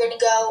Cardinals are going to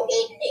go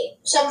 8-8,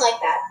 something like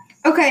that.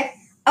 Okay.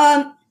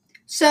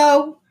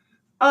 So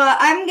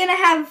I'm gonna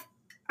have.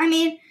 I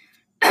mean,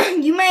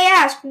 you may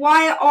ask,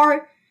 why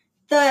are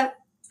the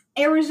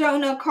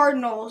Arizona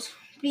Cardinals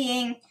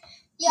being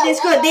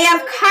this good? They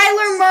have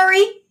Kyler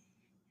Murray.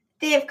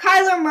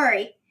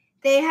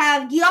 They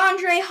have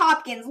DeAndre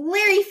Hopkins,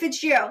 Larry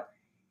Fitzgerald,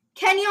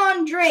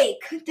 Kenyon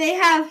Drake. They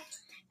got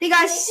an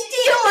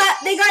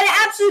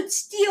absolute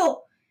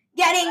steal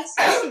getting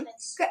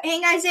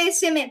Isaiah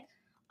Simmons.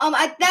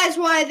 That's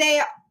why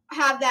they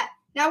have that.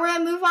 Now we're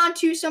going to move on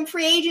to some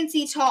free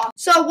agency talk.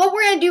 So what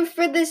we're going to do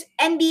for this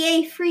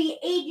NBA free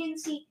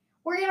agency,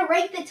 we're going to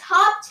rank the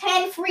top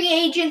 10 free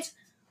agents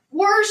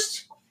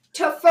worst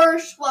to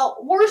first. Well,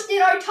 worst in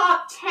our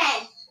top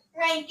 10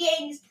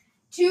 rankings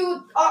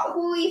to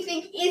who we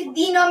think is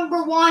the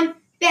number one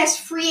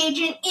best free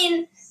agent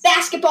in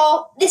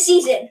basketball this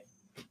season.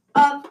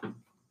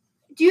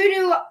 Due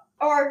to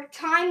our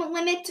time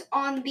limit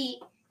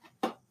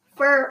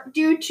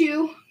due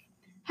to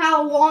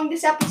how long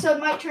this episode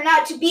might turn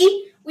out to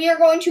be, we are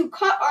going to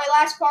cut our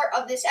last part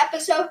of this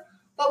episode,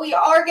 but we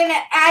are going to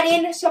add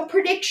in some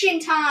prediction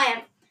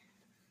time.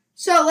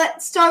 So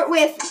let's start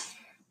with,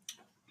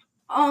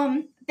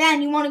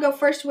 Ben, you want to go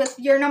first with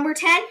your number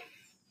 10?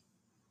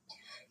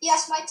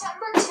 Yes, my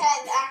number 10,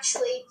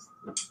 actually,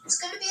 it's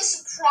going to be a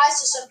surprise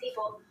to some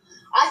people.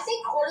 I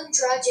think Goran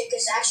Dragic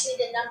is actually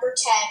the number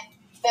 10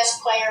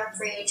 best player in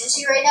free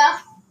agency right now.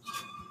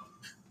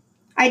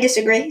 I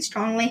disagree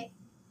strongly.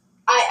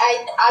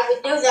 I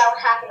would know that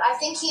would happen. I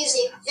think he is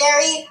a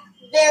very,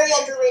 very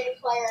underrated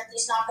player, and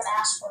he's not going to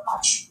ask for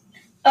much.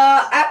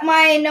 At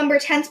my number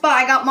 10 spot,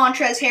 I got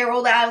Montrezl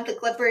Harrell out of the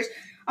Clippers.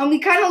 We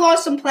kind of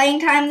lost some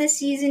playing time this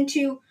season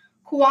to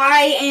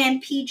Kawhi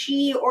and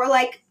PG, or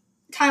like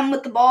time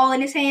with the ball in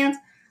his hands.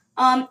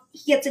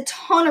 He gets a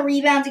ton of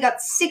rebounds. He got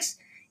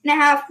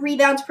 6.5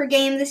 rebounds per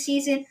game this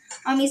season.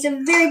 He's a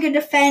very good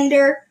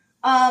defender.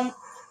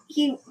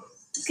 He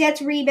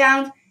gets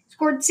rebounds.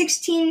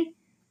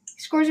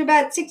 Scores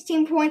about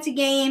 16 points a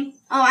game.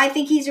 I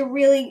think he's a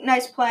really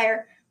nice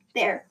player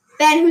there.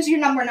 Ben, who's your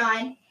number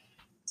 9?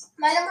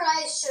 My number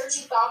 9 is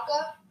Serge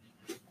Ibaka.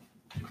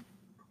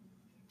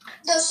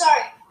 No,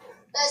 sorry.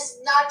 That's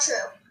not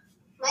true.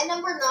 My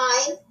number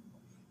 9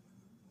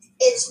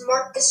 is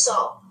Marc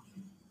Gasol.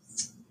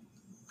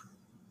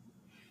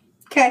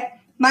 Okay.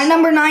 My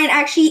number 9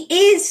 actually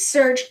is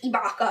Serge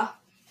Ibaka.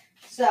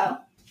 So,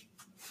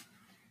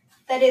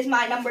 that is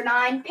my number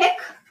 9 pick.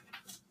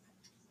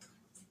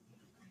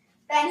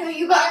 Then who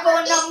you got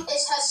going on?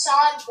 Is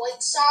Hassan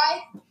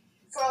Whiteside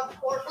from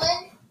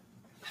Portland.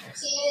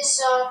 He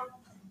is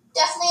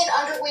definitely an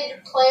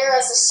underrated player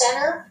as a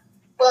center,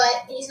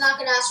 but he's not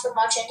going to ask for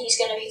much, and he's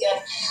going to be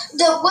good.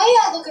 The way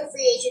I look at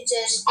free agents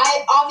is,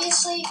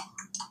 obviously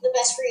the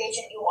best free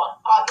agent you want,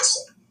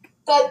 obviously.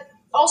 But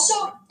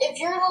also, if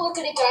you're going to look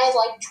at a guy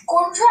like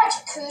Goran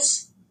Dragic,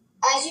 who's,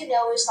 as you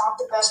know, is not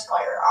the best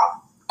player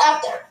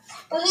out there,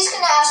 but he's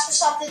going to ask for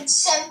something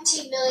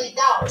 $17 million.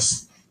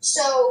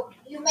 So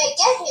you may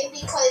get him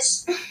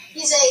because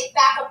he's a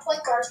backup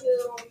point guard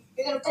who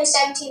you're going to pay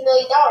 $17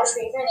 million, but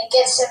you're going to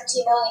get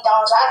 $17 million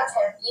out of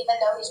him, even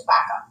though he's a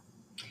backup.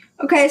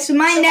 Okay, so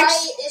my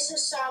next is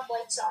Hassan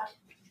Whiteside.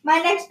 My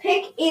next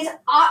pick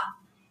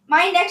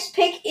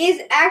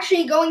is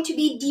actually going to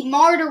be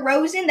DeMar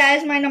DeRozan. That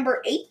is my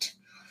number 8.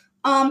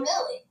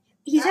 Really?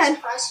 That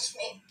surprises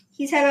me.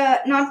 He's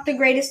had not the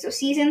greatest of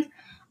seasons.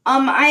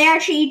 I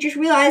actually just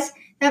realized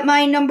that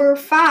my number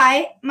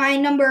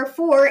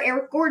 4,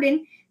 Eric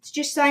Gordon, has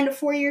just signed a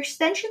 4-year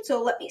extension. So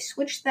let me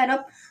switch that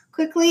up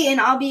quickly, and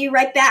I'll be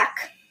right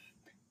back.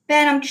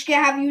 Ben, I'm just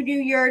gonna have you do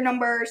your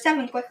number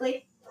 7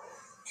 quickly.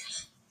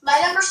 My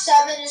number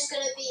 7 is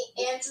going to be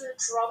Andrew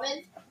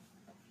Drummond,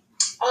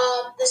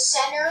 the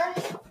center,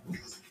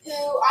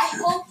 who I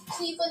hope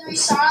Cleveland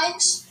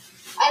resigns.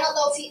 I don't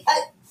know if he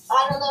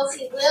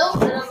will.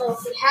 I don't know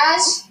if he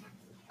has.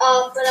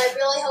 But I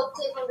really hope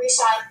Cleveland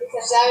resigns,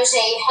 because that is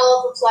a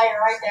hell of a player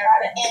right there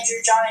out of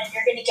Andrew Drummond.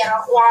 You're going to get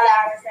a lot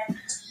out of him.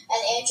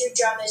 And Andrew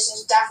Drummond is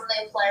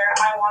definitely a player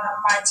I want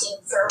on my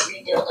team for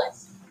rebuilding.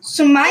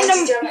 So But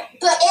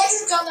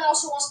Andrew Drummond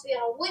also wants to be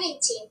on a winning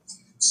team.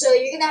 So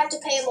you're going to have to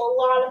pay him a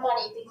lot of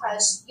money,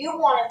 because you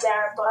want him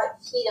there, but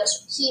he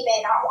doesn't. He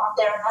may not want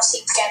there unless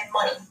he's getting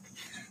money.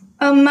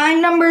 My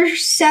number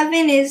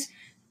 7 is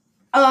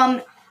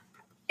Goran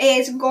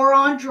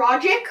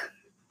Dragic.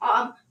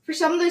 For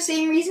some of the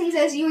same reasons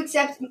as you,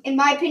 except in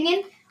my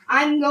opinion,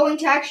 I'm going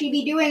to actually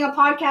be doing a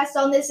podcast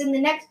on this in the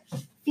next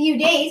few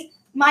days.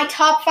 My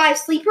top 5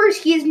 sleepers.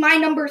 He is my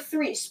number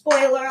 3.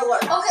 Spoiler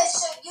alert.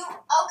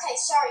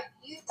 Sorry.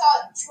 You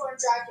thought Goran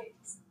Dragic.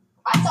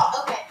 My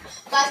fault.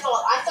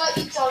 I thought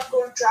you thought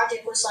Goran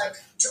Dragic was like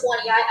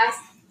 20. I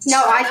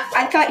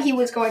thought he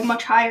was going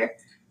much higher.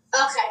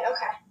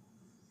 Okay.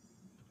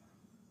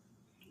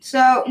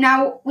 So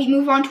now we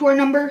move on to our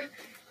number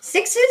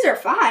 6s or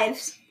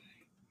 5s?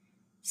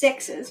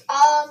 6s.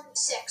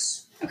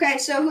 6. Okay,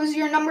 so who's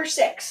your number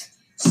 6?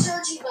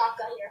 Serge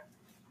Ibaka here.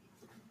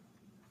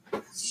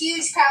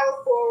 Huge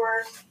power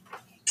forward.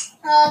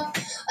 A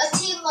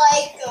team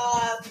like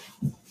the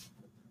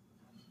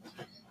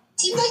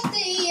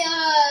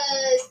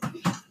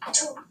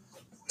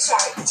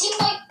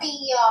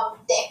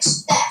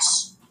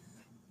Knicks.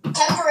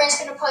 Kevin Durant's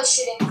gonna play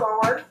shooting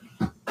forward.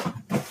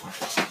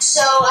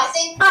 So I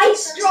think I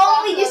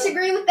strongly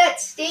disagree with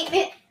that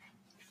statement.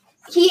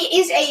 He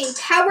is a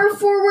power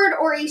forward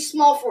or a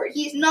small forward.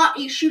 He is not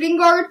a shooting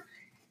guard.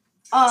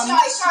 Sorry,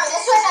 that's what I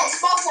meant.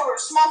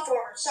 Small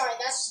forward. Sorry,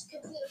 that's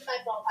completely my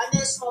fault. I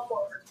meant small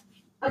forward.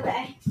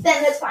 Okay,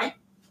 then that's fine.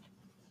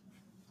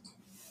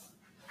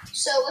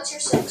 So what's your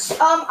 6?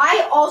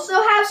 I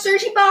also have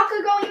Serge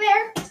Ibaka going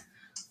there.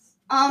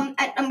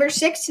 At number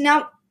 6.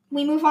 Now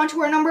we move on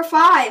to our number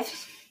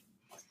 5.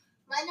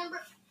 My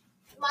number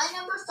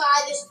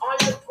 5 is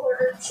Otto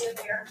Porter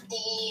Jr.,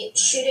 the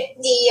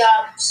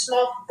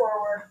small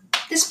forward.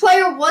 This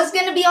player was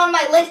going to be on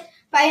my list,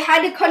 but I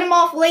had to cut him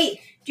off late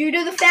due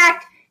to the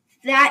fact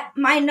that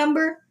my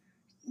number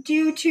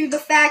due to the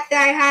fact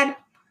that I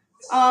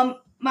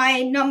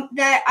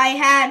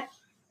had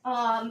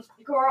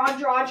Goran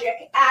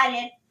Dragic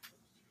added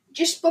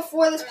just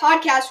before this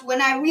podcast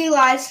when I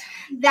realized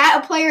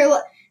that a player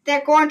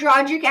that Goran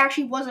Dragic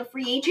actually was a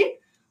free agent.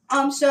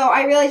 So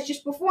I realized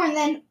just before, and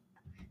then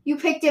you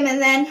picked him,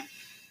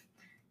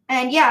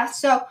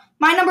 so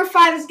my number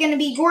 5 is going to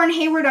be Gordon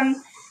Hayward. I'm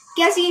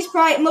guessing he's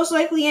probably most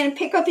likely going to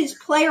pick up his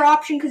player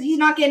option because he's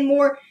not getting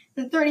more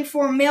than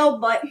 $34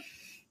 million, but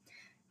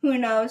who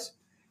knows.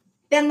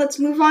 Then let's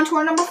move on to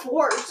our number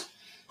 4s.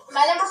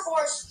 My number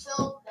 4 is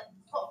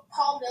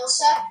Paul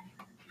Millsap,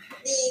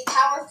 the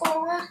power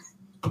forward.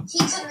 He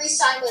could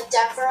re-sign with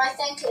Denver, I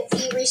think. If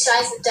he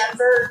re-signs with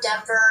Denver,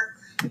 Denver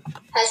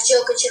has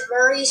Jokic and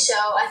Murray, so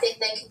I think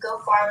they can go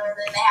farther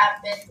than they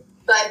have been.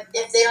 But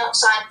if they don't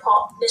sign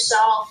Paul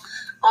Millsap,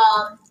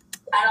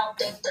 I don't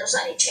think there's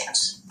any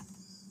chance.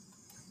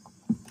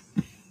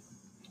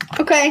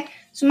 Okay,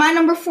 so my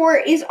number 4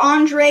 is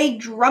Andre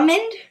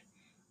Drummond.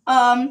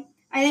 I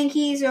think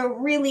he's a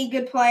really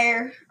good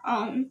player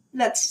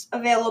that's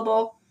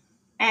available,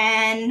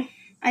 and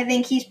I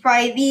think he's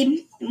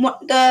probably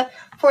the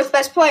 4th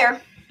best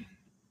player.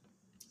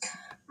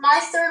 My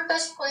 3rd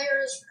best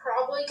player is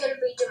probably going to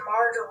be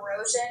DeMar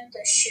DeRozan,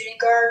 the shooting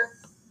guard.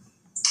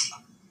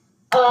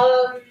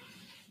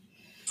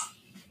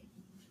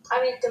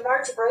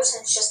 DeMar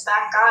DeRozan is just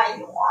that guy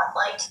you want.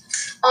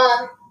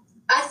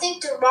 I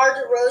think DeMar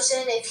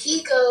DeRozan, if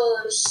he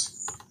goes,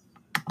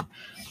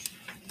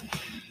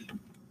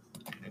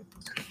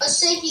 let's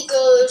say he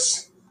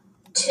goes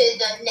to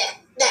the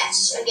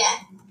Nets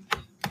again,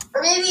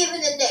 or maybe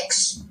even the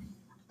Knicks.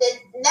 The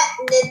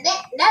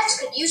Nets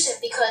could use him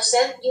because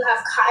then you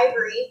have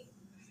Kyrie.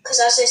 Because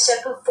as I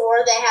said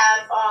before, they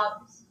have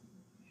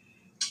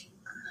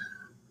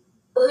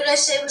who did I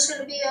say was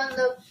going to be on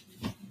the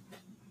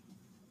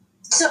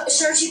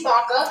Serge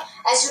Ibaka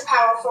as your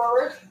power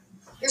forward.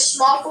 Your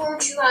small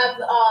forward, you have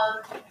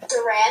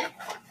Durant.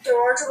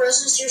 DeMar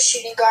DeRozan is your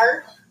shooting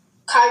guard.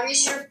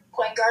 Kyrie's your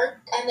point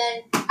guard, and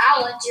then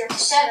Allen's your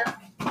center.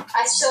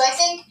 So I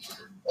think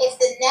if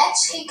the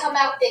Nets can come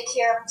out big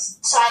here and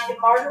sign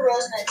DeMar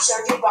DeRozan and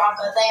Serge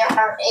Ibaka, they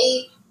are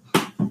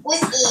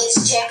with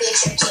ease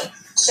championship team.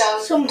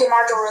 So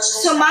DeMar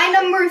DeRozan. So my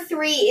number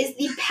 3 is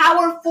the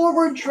power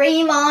forward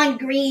Draymond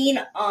Green.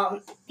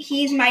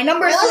 He's my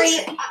number 3.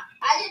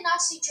 I did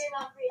not see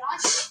Draymond Green on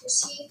here.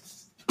 Was he?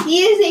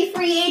 He is a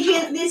free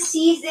agent this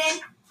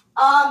season.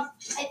 I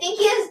think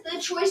he has the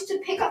choice to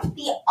pick up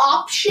the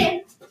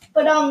option,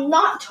 but I'm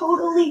not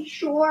totally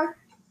sure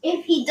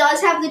if he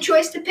does have the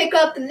choice to pick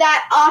up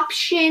that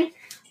option.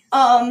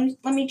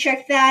 Let me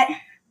check that.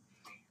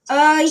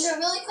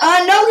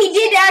 No, he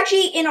did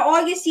actually. In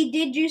August, he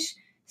did just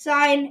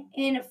sign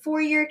in a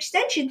 4-year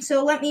extension.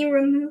 So let me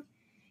remove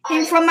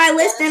him from my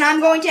list, and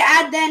I'm going to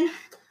add then.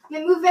 I'm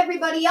going to move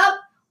everybody up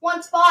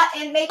one spot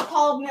and make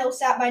Paul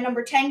Millsap my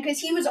number 10 because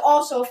he was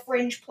also a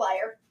fringe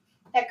player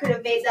that could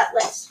have made that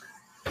list.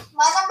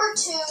 My number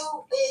 2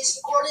 is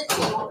Gordon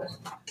Hayward.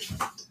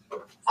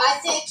 I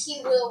think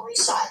he will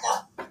re-sign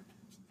though.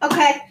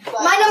 Okay.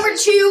 My number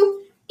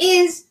 2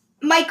 is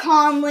Mike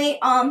Conley.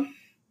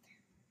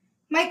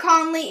 Mike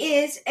Conley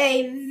is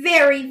a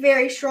very,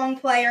 very strong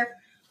player.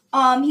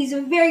 He's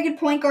a very good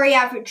point guard. He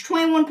averaged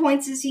 21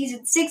 points this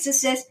season, 6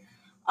 assists.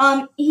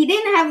 He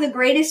didn't have the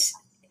greatest.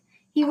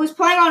 He was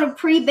playing on a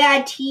pretty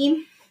bad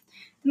team,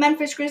 the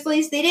Memphis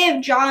Grizzlies. They did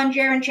have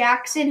Jaren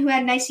Jackson, who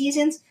had nice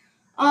seasons.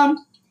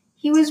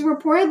 He was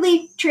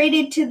reportedly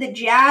traded to the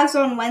Jazz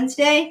on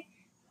Wednesday,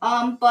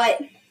 I'm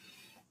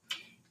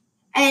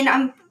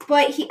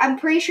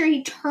pretty sure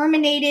he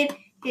terminated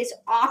his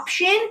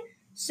option.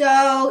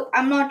 So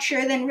I'm not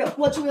sure then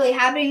what's really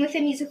happening with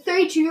him. He's a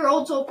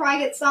 32-year-old, so he'll probably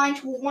get signed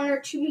to a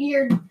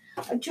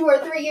 2 or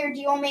 3 year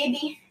deal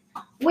maybe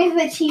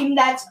with a team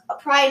that's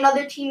probably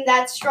another team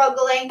that's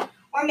struggling,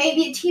 or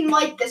maybe a team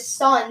like the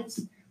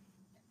Suns.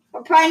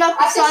 Or probably not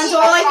the Suns,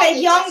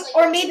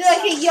 or maybe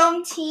a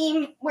young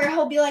team where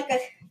he'll be like a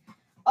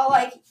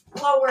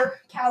lower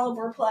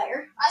caliber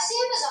player. I see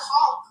him as a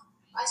Hawk.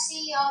 I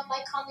see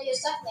Mike Conley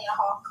is definitely a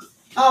Hawk.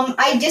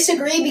 I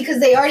disagree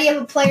because they already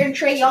have a player in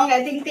Trae Young.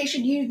 I think they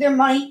should use their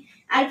money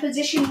at a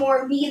position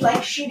more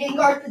shooting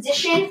guard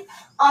position.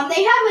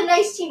 They have a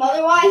nice team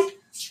otherwise,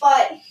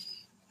 but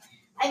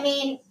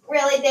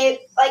really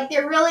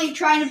they're really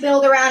trying to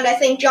build around I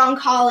think John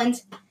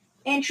Collins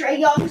and Trae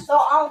Young. So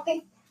I don't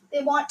think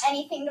they want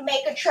anything to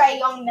make a Trae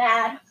Young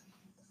mad.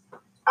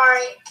 All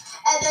right,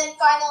 and then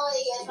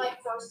finally, as my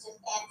first is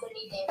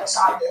Anthony Davis,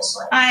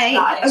 obviously.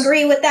 I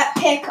agree with that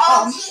pick. He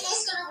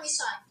is going to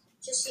resign.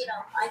 Just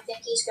I think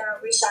he's going to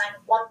resign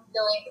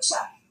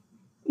 1,000,000%.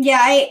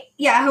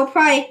 Yeah, he'll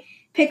probably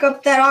pick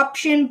up that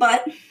option,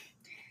 but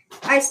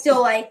I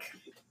still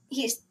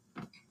he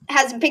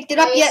hasn't picked it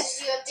up yet.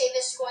 You have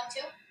Davis going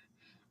too?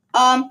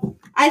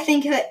 I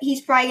think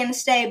he's probably going to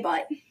stay,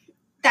 but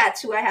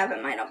that's who I have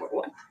in my number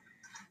 1.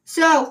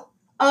 So,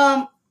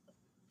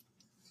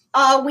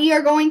 we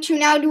are going to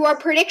now do our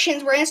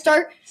predictions. We're going to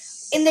start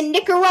in the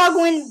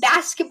Nicaraguan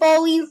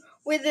Basketball League.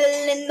 with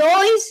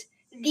Linois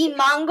Di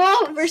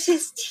Mango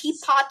versus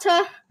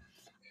Tipata.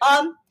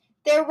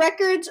 Their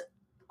records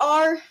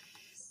are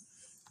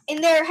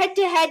in their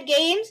head-to-head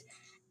games.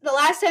 The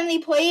last time they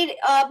played,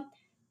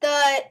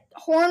 the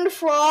Horned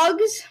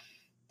Frogs.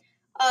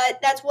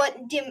 That's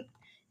what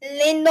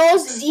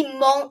Linois Di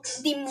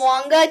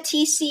Mwanga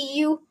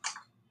TCU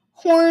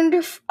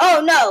Horned.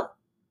 Oh no,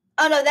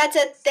 that's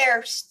at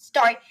their.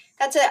 Sorry,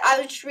 that's at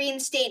Austrian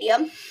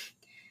Stadium.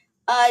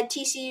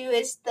 TCU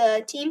is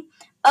the team.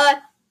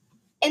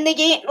 In the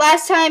game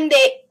last time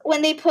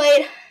when they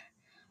played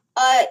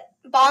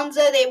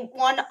Bonza, they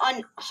won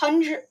on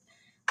 100.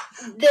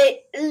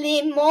 The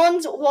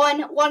Limons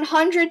won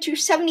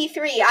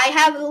 100-73. I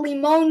have the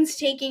Limons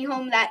taking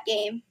home that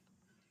game.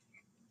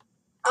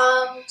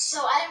 So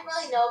I didn't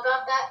really know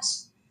about that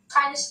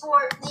kind of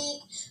sport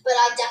league, but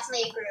I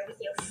definitely agree with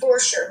you for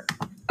sure.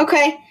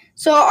 Okay,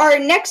 so our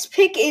next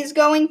pick is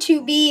going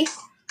to be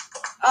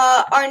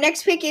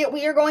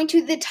we are going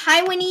to the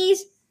Taiwanese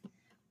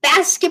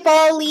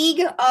Basketball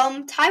League.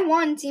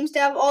 Taiwan seems to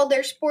have all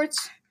their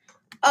sports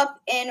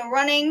up and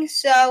running,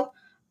 so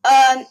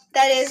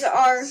that is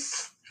our.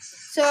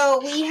 So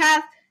we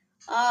have.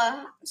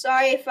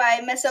 Sorry if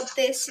I mess up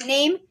this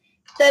name.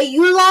 The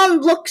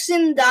Yulon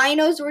Luxon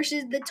Dinos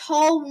versus the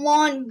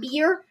Talwan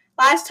Beer.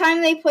 Last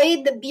time they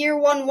played, the Beer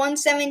won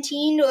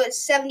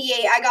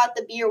 117-78. I got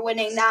the Beer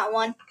winning that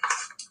one.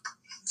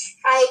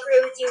 I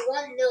agree with you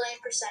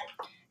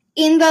 1,000,000%.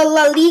 In the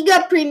La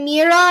Liga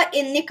Primera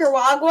in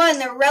Nicaragua, in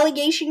the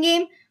relegation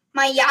game,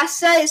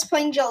 Mayasa is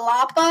playing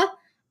Jalapa.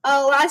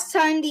 Last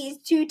time these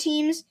two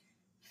teams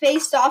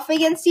faced off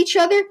against each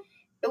other,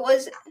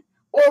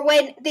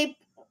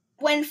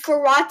 when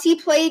Ferrati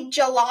played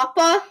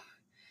Jalapa,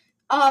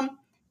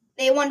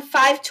 they won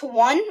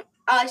 5-1.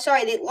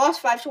 They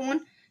lost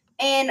 5-1.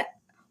 And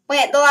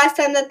the last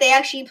time that they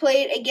actually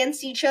played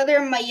against each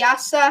other,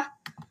 Mayasa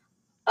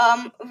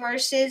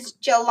versus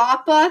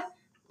Jalapa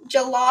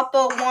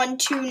won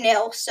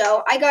 2-0.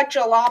 So I got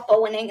Jalapa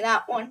winning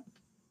that one.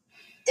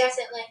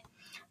 Definitely.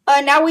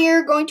 Now we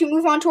are going to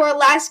move on to our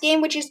last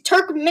game, which is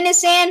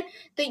Turkmenistan,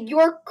 the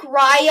York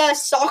Raya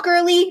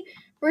Soccer League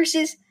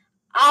versus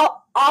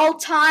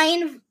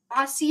Altan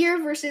Asir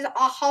versus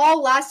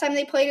Ahal. Last time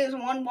they played it was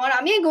 1-1.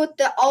 I'm going to go with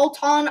the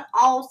Altan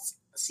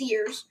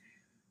Asirs.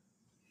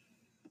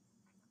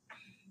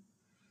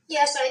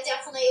 Yes, I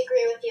definitely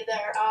agree with you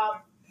there.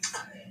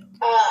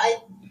 I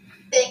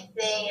think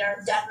they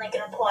are definitely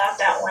going to pull out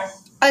that one.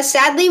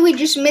 Sadly, we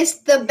just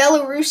missed the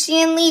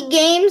Belarusian League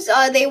games.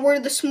 They were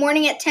this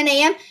morning at 10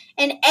 a.m.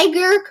 And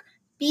Egerk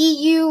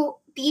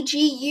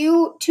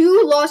BGU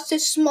 2 lost to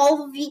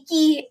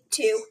Smolviki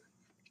 2-1.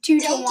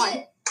 Dang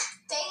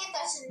it,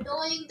 that's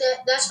annoying.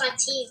 That's my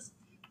team.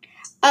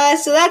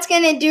 So that's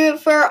going to do it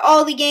for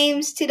all the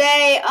games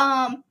today.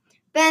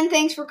 Ben,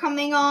 thanks for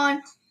coming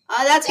on.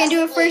 That's going to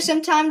do it for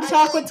some time to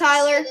talk with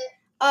Tyler.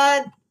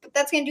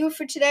 That's going to do it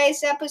for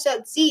today's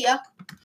episode. See ya.